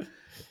about. Yeah,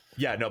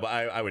 no, but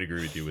I would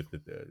agree with you with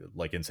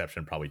like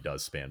Inception probably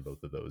does span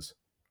both of those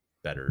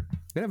better.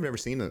 Yeah, I've never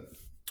seen it.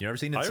 You never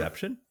seen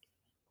Inception?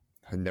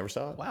 I never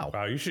saw it.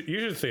 Wow, you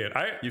should see it.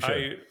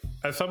 I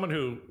as someone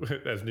who,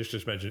 as Nish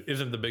just mentioned,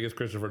 isn't the biggest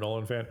Christopher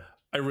Nolan fan,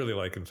 I really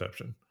like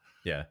Inception.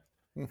 Yeah,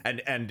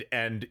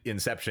 and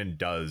Inception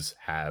does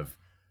have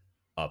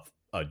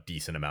a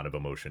decent amount of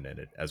emotion in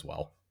it as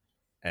well.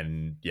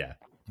 And yeah,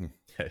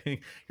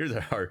 here's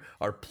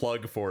our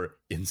plug for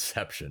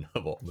Inception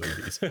of all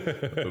movies,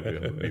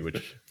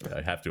 which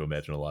I have to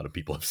imagine a lot of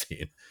people have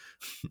seen.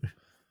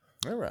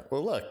 All right.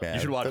 Well, look, man.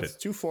 You should watch it.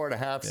 2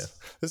 4.5s. Yeah.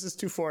 This is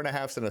 2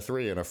 4.5s and a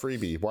 3 and a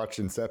freebie. Watch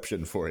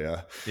Inception for you.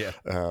 Yeah.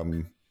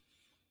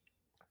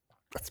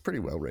 That's a pretty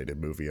well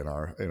rated movie in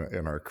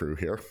our crew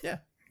here. Yeah.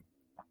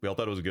 We all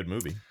thought it was a good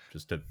movie,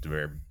 just to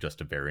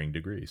varying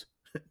degrees.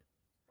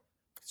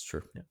 It's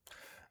true. Yeah.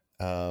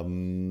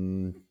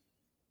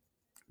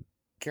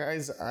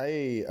 Guys,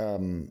 I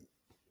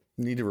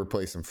need to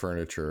replace some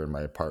furniture in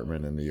my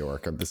apartment in New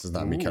York. This is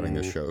not me cutting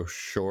the show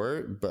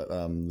short, but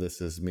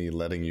this is me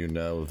letting you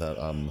know that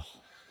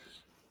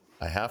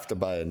I have to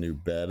buy a new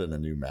bed and a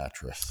new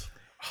mattress.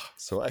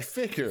 So I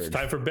figured it's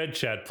time for bed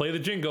chat. Play the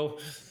jingle.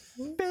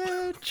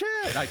 Bed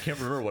chat. I can't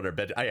remember what our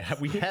bed.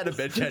 We had a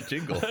bed chat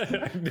jingle. I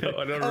don't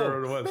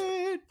remember what it was.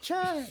 Bed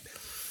chat.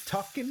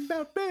 Talking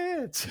about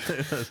beds.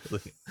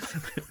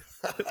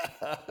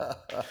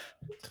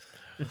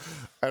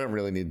 I don't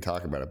really need to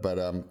talk about it,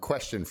 but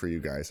question for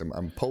you guys.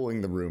 I'm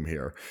polling the room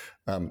here.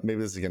 Maybe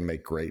this is going to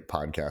make great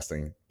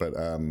podcasting, but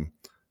I'm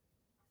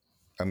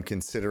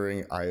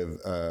considering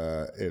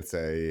it's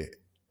a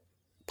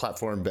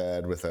platform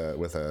bed with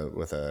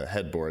a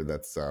headboard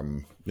that's I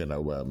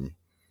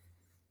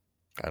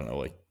don't know,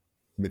 like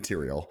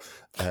material,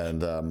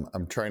 and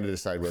I'm trying to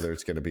decide whether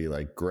it's going to be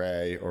like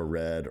gray or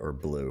red or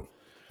blue.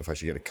 If I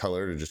should get a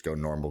color to just go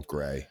normal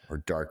gray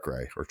or dark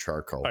gray or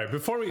charcoal. All right,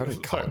 before we get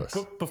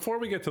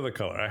to the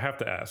color, I have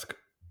to ask,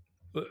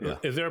 Yeah.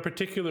 Is there a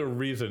particular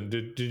reason?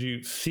 Did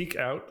you seek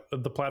out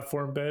the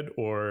platform bed,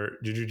 or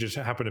did you just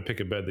happen to pick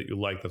a bed that you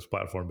like that's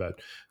platform bed?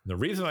 And the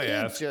reason I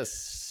ask,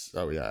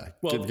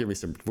 Well, give me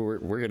some.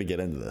 We're gonna get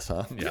into this,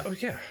 huh?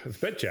 yeah, it's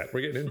bed chat.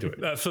 We're getting into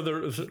it.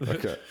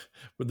 Okay.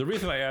 But the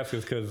reason I ask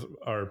is because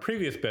our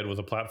previous bed was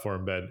a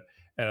platform bed,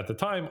 and at the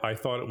time I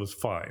thought it was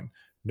fine,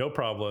 no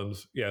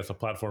problems. Yes, a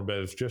platform bed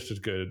is just as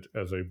good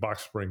as a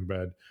box spring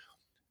bed.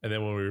 And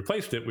then when we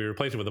replaced it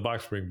with a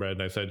box spring bed,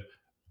 and I said,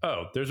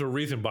 "Oh, there's a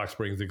reason box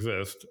springs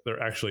exist.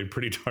 They're actually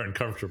pretty darn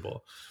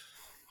comfortable."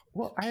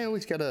 Well, I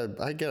always get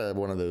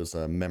one of those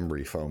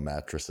memory foam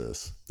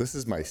mattresses. This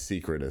is my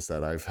secret: is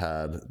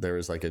that there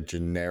is like a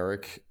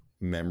generic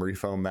memory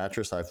foam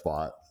mattress I've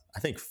bought. I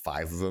think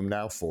 5 of them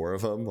now, 4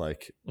 of them.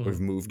 Like we've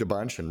moved a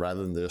bunch, and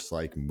rather than just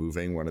like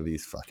moving one of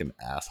these fucking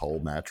asshole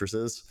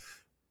mattresses,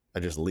 I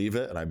just leave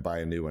it and I buy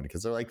a new one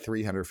because they're like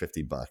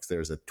 $350.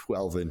 There's a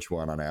 12-inch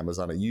one on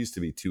Amazon. It used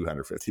to be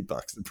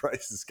 $250. The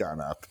price has gone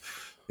up.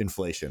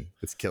 Inflation,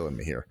 it's killing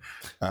me here.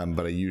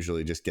 But I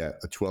usually just get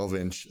a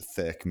 12-inch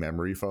thick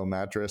memory foam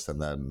mattress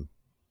and then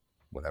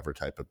whatever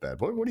type of bed.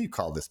 What do you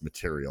call this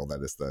material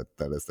that is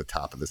the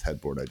top of this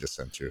headboard I just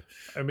sent you?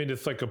 I mean,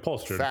 it's like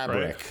upholstered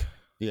fabric. Right?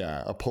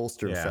 Yeah,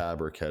 upholstered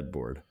fabric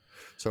headboard.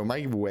 So am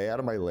I way out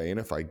of my lane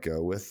if I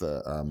go with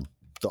the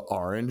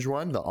orange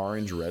one, the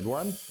orange red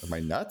one? Am I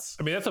nuts?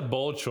 I mean, that's a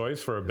bold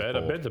choice for a bed.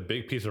 A bed's a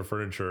big piece of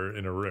furniture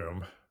in a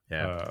room.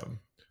 Yeah.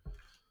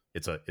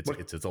 It's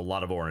a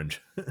lot of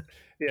orange.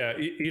 Yeah,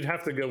 you'd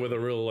have to go with a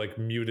real like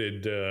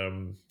muted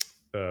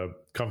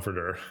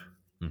comforter.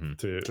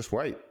 To Just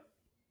white.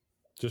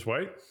 Just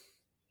white.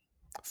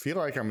 Feel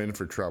like I'm in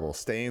for trouble.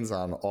 Stains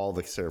on all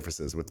the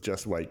surfaces with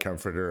just white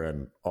comforter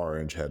and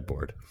orange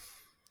headboard.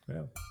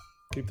 Yeah,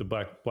 keep the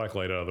black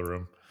light out of the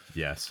room.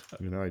 Yes.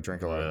 I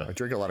drink a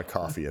lot of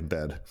coffee in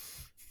bed.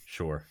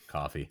 Sure,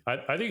 coffee. I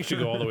think you should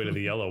go all the way to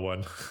the yellow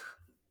one.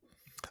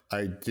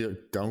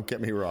 Don't get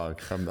me wrong.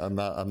 I'm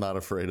not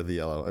afraid of the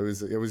yellow. I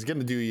was going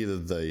to do either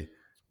the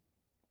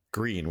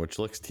green, which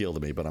looks teal to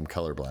me, but I'm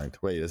colorblind.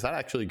 Wait, is that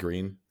actually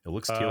green? It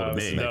looks teal to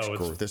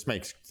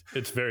me.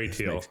 It's very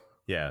teal.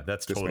 Yeah,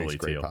 that's totally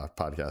great teal.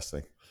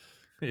 Podcasting.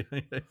 I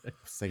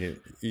was thinking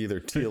either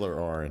teal or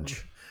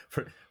orange.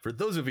 For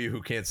those of you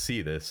who can't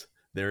see this,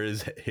 there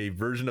is a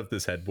version of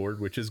this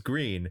headboard which is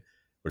green,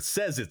 or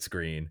says it's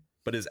green,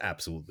 but is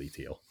absolutely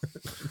teal.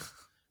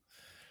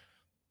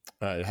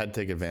 I had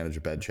to take advantage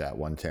of bed chat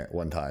one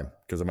time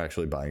because I'm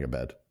actually buying a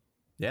bed.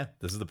 Yeah,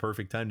 this is the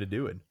perfect time to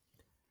do it.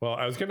 Well,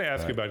 I was going to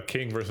ask you about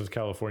King versus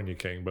California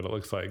King, but it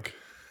looks like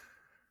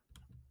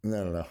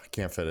no, I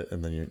can't fit it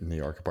in the New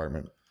York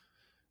apartment.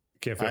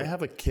 Can't fit. I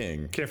have a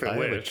king. Can't fit. I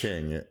have a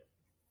king.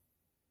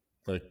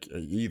 Like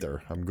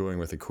either. I'm going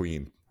with a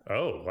queen.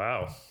 Oh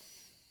wow.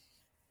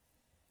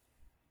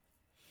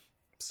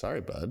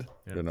 Sorry, bud.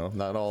 Yeah.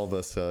 Not all of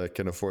us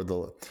can afford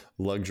the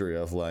luxury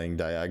of lying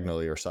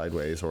diagonally or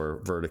sideways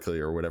or vertically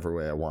or whatever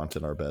way I want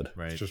in our bed.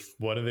 Right. It's just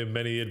one of the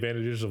many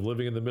advantages of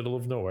living in the middle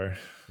of nowhere.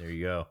 There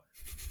you go.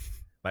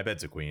 My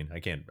bed's a queen. I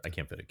can't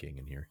fit a king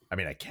in here. I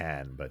mean, I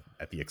can, but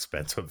at the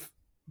expense of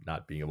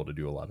not being able to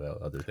do a lot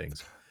of other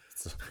things.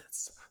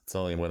 It's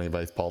only when he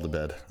invites Paul to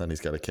bed, then he's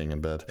got a king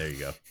in bed. There you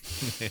go.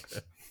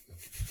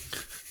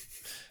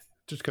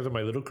 Just because of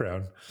my little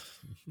crown.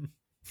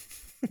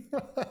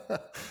 All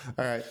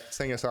right,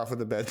 sing us off with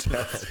the bed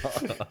chat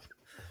song.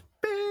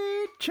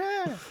 Bed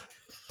chat,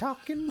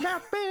 talking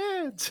about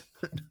beds.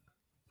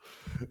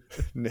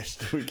 Nish,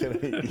 did we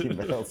get any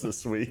emails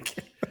this week?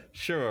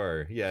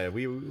 Sure. Yeah,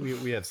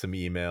 we have some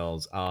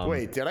emails.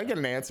 Wait, did I get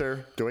an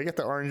answer? Do I get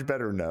the orange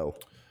bed or no?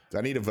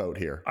 I need a vote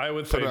here. I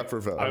would put say it up for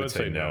vote. I would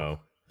say no.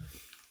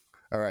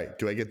 All right.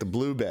 Do I get the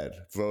blue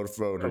bed? Vote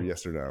or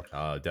yes or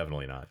no?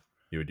 Definitely not.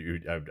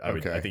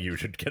 I think you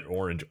should get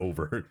orange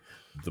over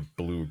the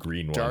blue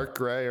green one. Dark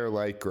gray or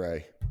light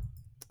gray?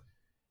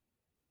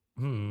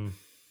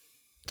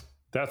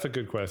 That's a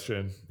good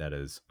question. That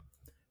is.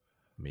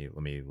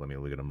 Let me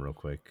look at them real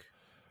quick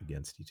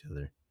against each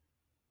other.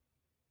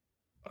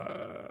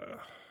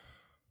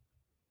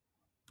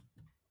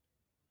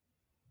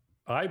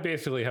 I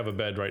basically have a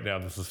bed right now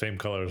that's the same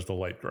color as the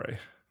light gray,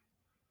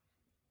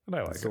 and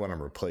I like it. The one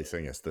I'm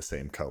replacing is the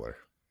same color.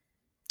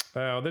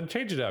 Then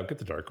change it up. Get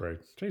the dark gray.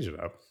 Change it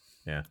up.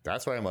 Yeah,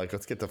 that's why I'm like,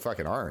 let's get the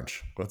fucking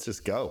orange. Let's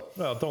just go.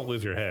 Well, don't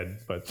lose your head,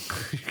 but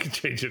you can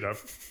change it up.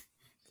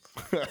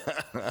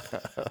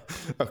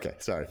 Okay,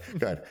 sorry.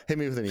 Go ahead. Hit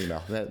me with an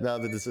email. Now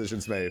the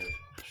decision's made.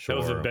 Sure.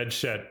 That was a bed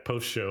chat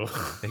post show.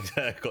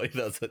 Exactly.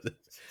 That's the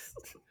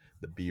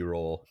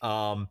B-roll.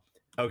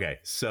 Okay,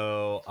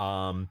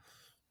 so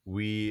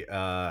we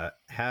have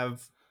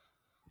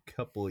a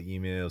couple of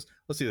emails.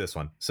 Let's do this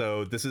one.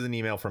 So this is an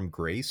email from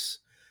Grace.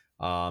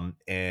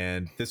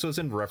 And this was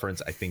in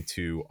reference, I think,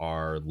 to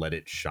our Let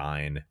It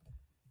Shine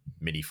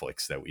mini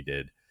flicks that we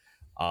did.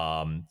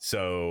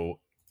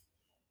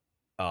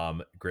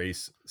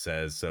 Grace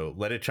says, so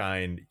Let It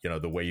Shine,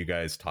 the way you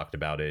guys talked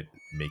about it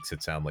makes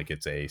it sound like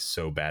it's a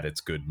so bad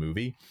it's good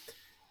movie.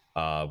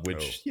 I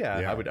would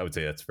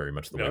say that's very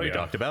much the way we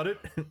talked about it.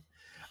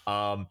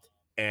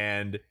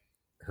 And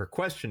her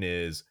question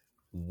is,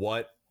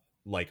 what,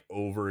 like,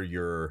 over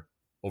your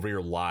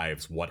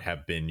lives, what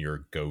have been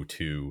your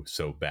go-to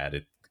so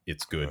bad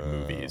it's good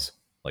movies?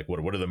 Like,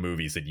 what are the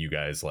movies that you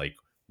guys like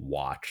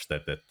watch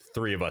that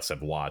three of us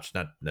have watched,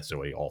 not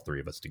necessarily all three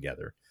of us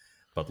together,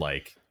 but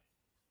like,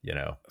 you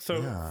know.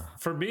 So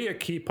for me, a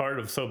key part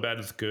of So Bad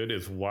It's Good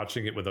is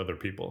watching it with other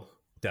people.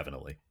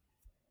 Definitely.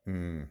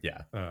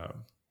 Yeah.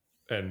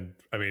 And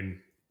I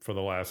mean, for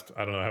the last,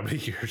 I don't know how many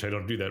years, I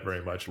don't do that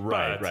very much.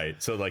 Right.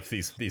 So like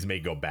these may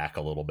go back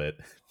a little bit.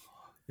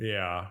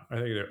 Yeah, I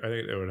think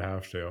they would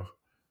have to.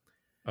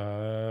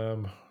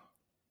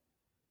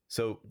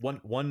 So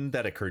one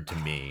that occurred to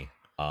me,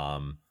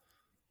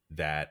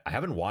 that I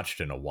haven't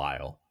watched in a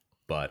while,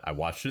 but I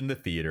watched it in the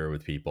theater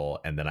with people,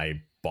 and then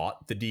I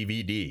bought the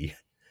DVD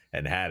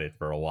and had it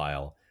for a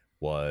while,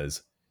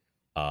 was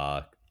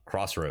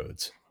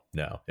Crossroads.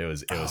 No, it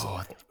was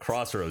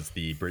Crossroads,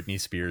 the Britney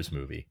Spears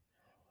movie,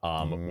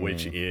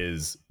 which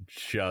is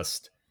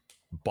just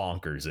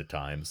bonkers at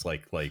times.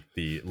 Like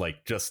the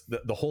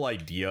whole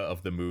idea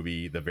of the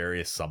movie, the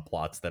various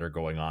subplots that are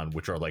going on,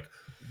 which are like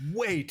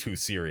way too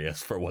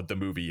serious for what the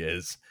movie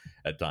is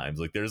at times.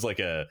 Like there's like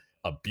a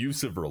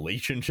abusive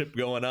relationship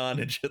going on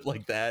and shit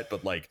like that,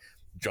 but like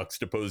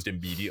juxtaposed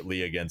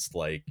immediately against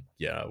like,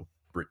 you know,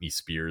 Britney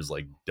Spears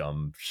like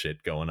dumb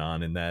shit going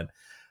on in that.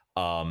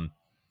 Have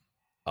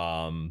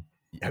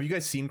you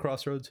guys seen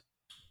Crossroads?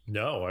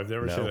 No, I've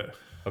never seen it.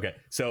 Okay,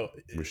 so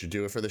we should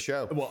do it for the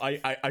show. Well,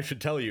 I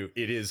should tell you,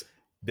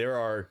 there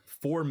are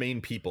four main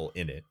people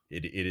in it.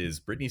 It is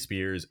Britney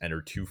Spears and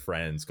her two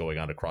friends going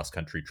on a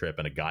cross-country trip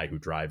and a guy who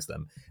drives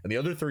them. And the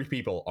other three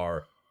people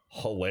are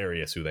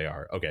hilarious who they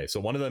are. Okay, so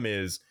one of them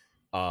is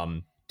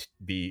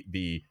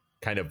the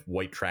kind of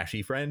white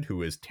trashy friend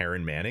who is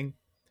Taryn Manning,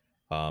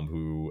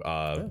 who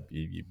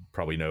you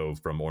probably know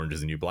from Orange is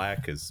the New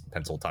Black, is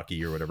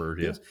Pennsyltucky or whatever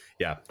it is.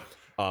 Yeah.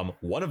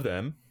 One of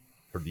them,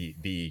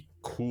 the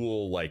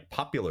cool, like,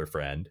 popular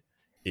friend,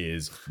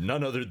 is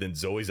none other than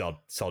Zoe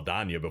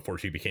Saldana before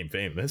she became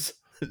famous.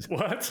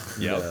 What?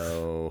 Yep.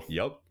 No.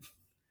 Yep.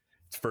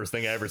 It's the first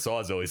thing I ever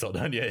saw Zoe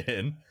Saldana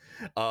in.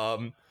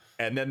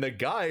 And then the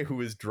guy who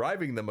is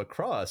driving them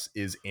across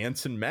is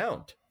Anson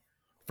Mount.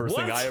 First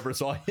thing I ever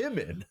saw him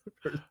in.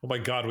 Oh my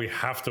God, we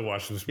have to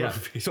watch this movie.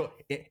 Yeah. So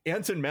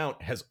Anson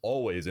Mount has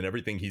always, in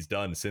everything he's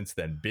done since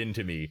then, been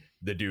to me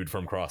the dude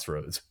from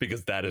Crossroads,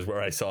 because that is where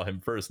I saw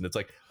him first. And it's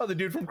like, oh, the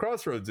dude from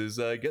Crossroads is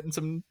getting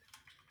some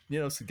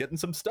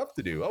stuff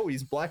to do. Oh,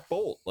 he's Black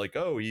Bolt. Like,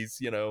 oh,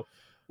 he's, you know,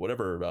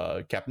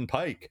 whatever, Captain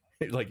Pike.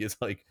 Like, it's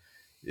like,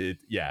 it.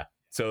 Yeah.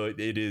 So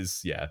it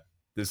is. Yeah.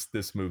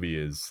 This movie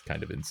is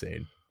kind of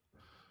insane.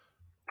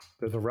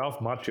 There's a Ralph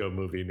Macchio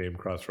movie named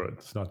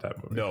Crossroads. It's not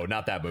that movie. No,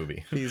 not that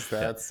movie.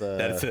 That's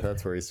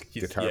where he's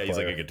guitar player. He's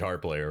like a guitar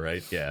player,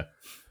 right? Yeah.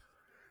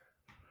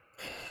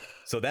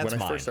 So that's when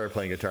I first started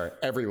playing guitar,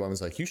 everyone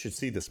was like, "You should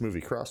see this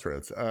movie,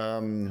 Crossroads."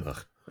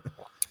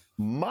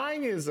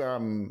 Mine is,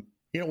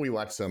 we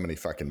watch so many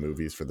fucking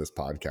movies for this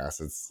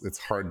podcast. It's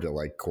hard to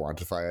like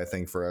quantify. I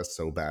think for us,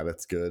 So Bad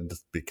It's Good,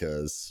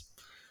 because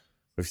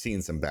we've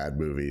seen some bad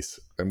movies,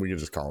 and we can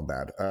just call them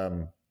bad.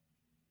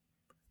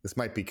 This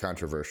might be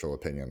controversial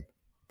opinion,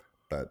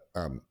 but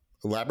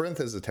Labyrinth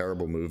is a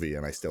terrible movie,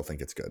 and I still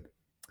think it's good.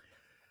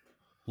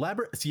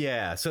 Labyrinth,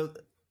 yeah. So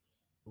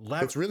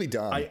it's really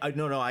dumb. But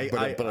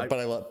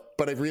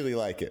I really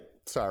like it.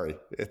 Sorry,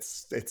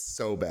 it's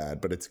so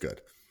bad, but it's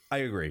good. I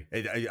agree.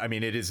 I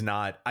mean, it is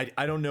not.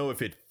 I don't know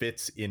if it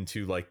fits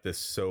into like the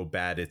So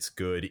Bad It's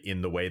Good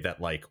in the way that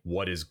like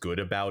what is good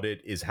about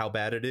it is how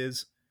bad it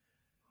is.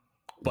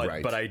 But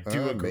right. But I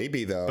do agree.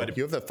 Maybe though. But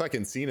you have the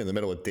fucking scene in the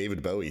middle with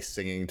David Bowie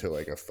singing to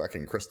like a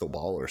fucking crystal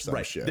ball or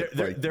some shit.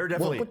 There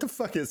definitely. What the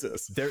fuck is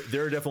this? There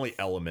are definitely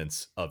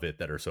elements of it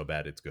that are so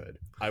bad it's good.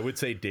 I would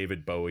say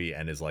David Bowie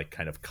and his like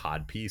kind of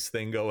codpiece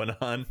thing going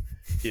on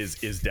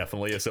is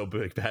definitely a so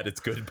bad it's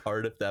good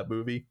part of that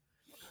movie.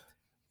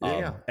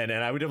 Yeah. And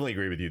I would definitely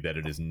agree with you that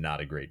it is not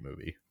a great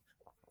movie.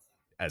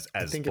 As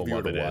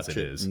beloved as it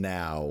is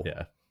now.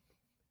 Yeah.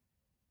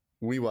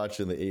 We watched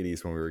in the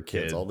 80s when we were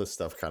kids. All this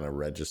stuff kind of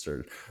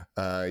registered.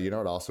 You know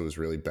what also was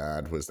really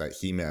bad was that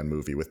He-Man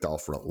movie with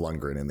Dolph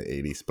Lundgren in the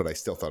 80s, but I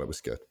still thought it was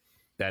good.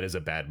 That is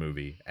a bad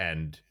movie,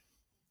 and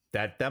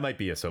that might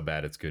be a so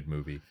bad it's good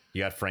movie.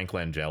 You got Frank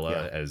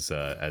Langella as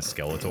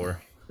Skeletor.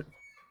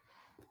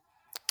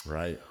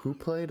 Right. Who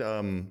played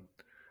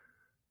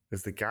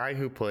is the guy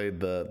who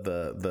played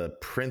the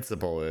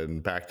principal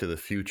in Back to the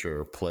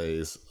Future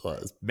plays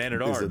Man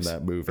at Arms in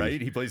that movie, right?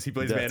 He plays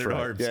Man at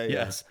Arms. Yeah,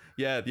 yes,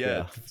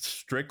 yeah.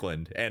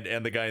 Strickland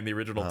and the guy in the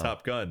original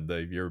Top Gun.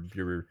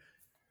 Your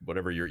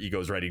whatever, your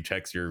ego's writing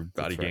checks, your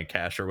body can't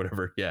cash or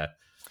whatever. Yeah.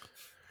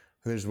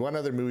 There's one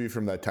other movie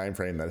from that time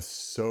frame that is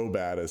so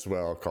bad as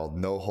well, called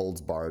No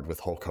Holds Barred with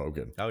Hulk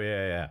Hogan. Oh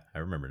yeah. I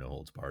remember No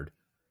Holds Barred.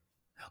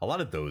 A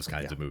lot of those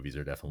kinds of movies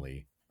are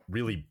definitely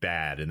really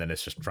bad, and then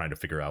it's just trying to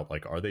figure out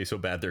like, are they so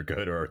bad they're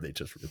good, or are they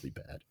just really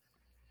bad?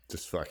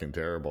 Just fucking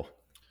terrible.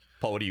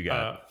 Paul, what do you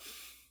got?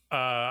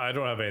 I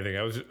don't have anything.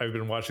 I've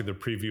been watching the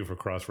preview for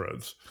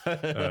Crossroads.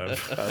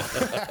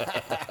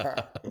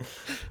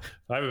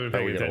 I haven't been Are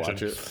paying we gonna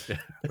attention. watch it?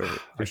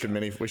 We should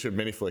mini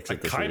flicks I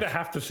it this kind week. of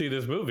have to see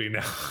this movie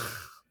now.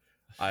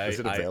 Is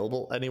it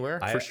available anywhere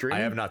for streaming?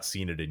 I have not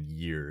seen it in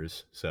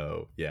years,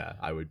 so yeah,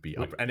 I would be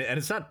up. And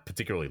it's not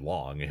particularly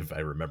long, if I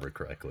remember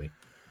correctly.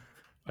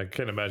 I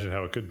can't imagine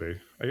how it could be.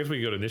 I guess we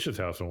can go to Nish's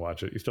house and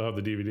watch it. You still have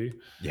the DVD?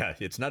 Yeah,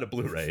 it's not a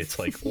Blu-ray. It's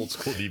like old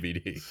school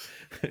DVD.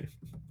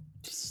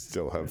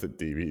 Still have the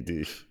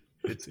DVD.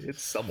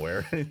 It's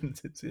somewhere.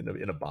 It's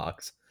in a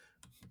box.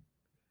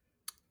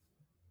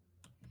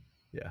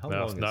 Yeah, how No,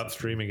 long it's is not it?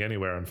 streaming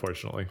anywhere,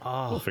 unfortunately.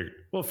 Oh.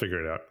 We'll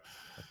figure it out.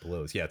 That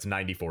blows. Yeah, it's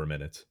 94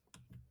 minutes.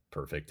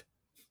 Perfect.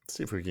 Let's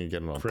see if we can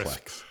get it on Crisp.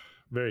 Plex.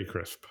 Very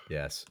crisp.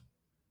 Yes.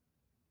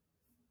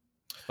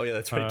 Oh yeah,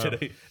 that's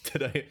right.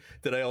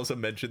 Did I also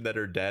mention that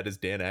her dad is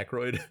Dan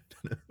Aykroyd?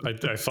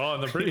 I saw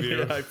in the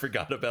preview. Yeah, I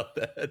forgot about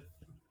that.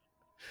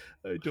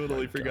 I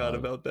totally forgot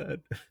about that.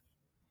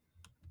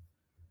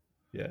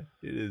 Yeah,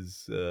 it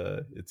is.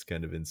 It's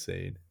kind of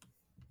insane.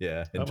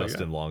 Yeah, and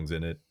Justin Long's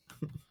in it.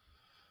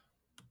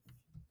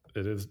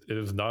 It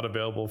is not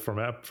available from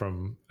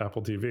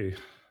Apple TV.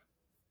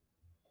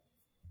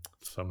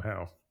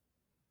 Somehow.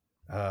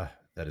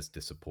 That is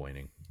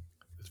disappointing.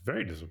 It's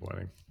very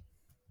disappointing.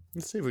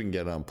 Let's see if we can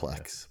get it on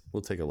Plex.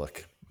 We'll take a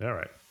look. All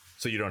right.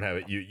 So you don't have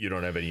it. You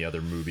don't have any other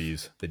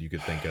movies that you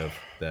could think of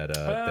that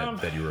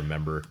that you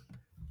remember?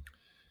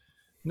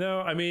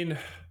 No, I mean,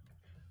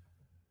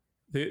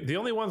 the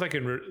only ones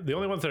the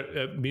only ones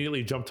that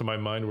immediately jumped to my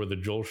mind were the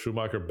Joel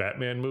Schumacher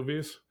Batman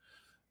movies,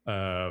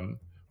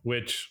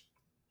 which,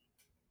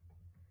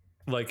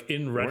 like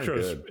in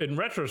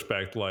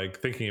retrospect,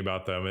 like thinking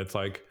about them, it's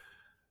like,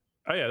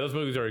 oh yeah, those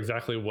movies are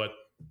exactly what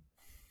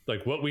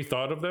we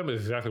thought of them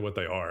is exactly what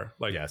they are.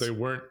 Like Yes. they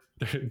weren't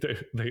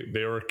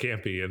they were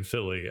campy and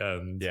silly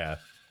and Yeah.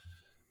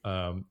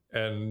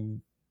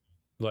 And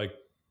like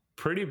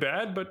pretty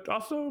bad, but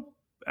also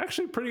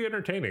actually pretty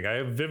entertaining. I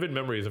have vivid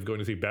memories of going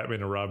to see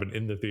Batman and Robin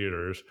in the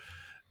theaters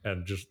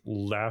and just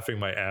laughing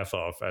my ass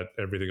off at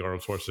everything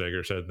Arnold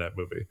Schwarzenegger said in that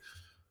movie.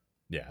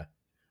 Yeah.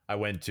 I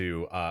went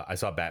to I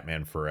saw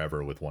Batman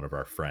Forever with one of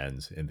our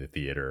friends in the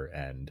theater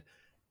and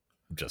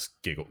just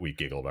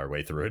giggled our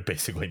way through it,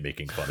 basically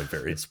making fun of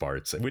various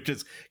parts, which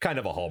is kind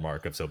of a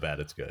hallmark of So Bad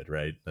It's Good,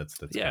 right? That's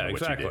yeah, kind of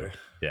exactly. what you do.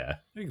 Yeah.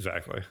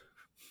 Exactly.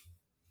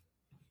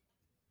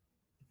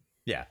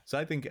 Yeah. So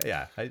I think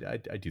I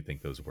do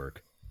think those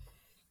work.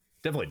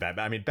 Definitely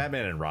Batman. I mean,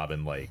 Batman and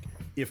Robin, like,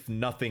 if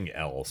nothing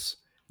else,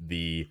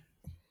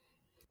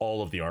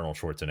 all of the Arnold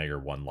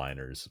Schwarzenegger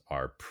one-liners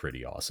are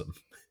pretty awesome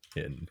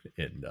in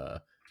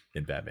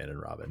Batman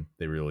and Robin.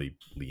 They really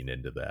lean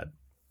into that.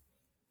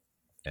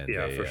 And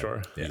yeah, for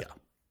sure. Yeah.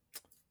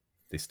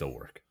 They still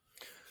work.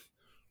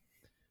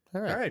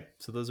 All right.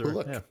 So those are Well,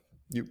 look,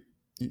 you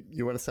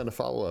want to send a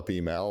follow-up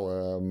email?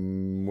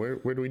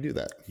 Where do we do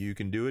that? You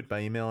can do it by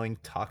emailing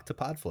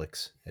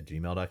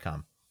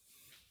talktopodflix@gmail.com.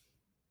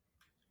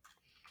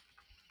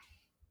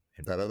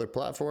 That other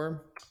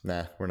platform?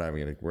 Nah, we're not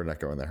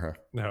going there, huh?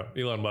 No,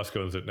 Elon Musk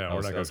owns it now.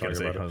 We're not going to talk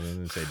about it. I was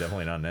going to say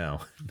definitely not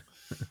now.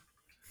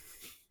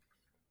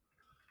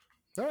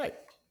 All right.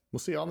 We'll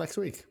see you all next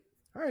week.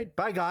 All right,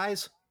 bye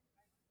guys.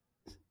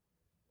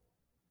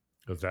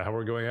 Is that how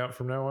we're going out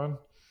from now on?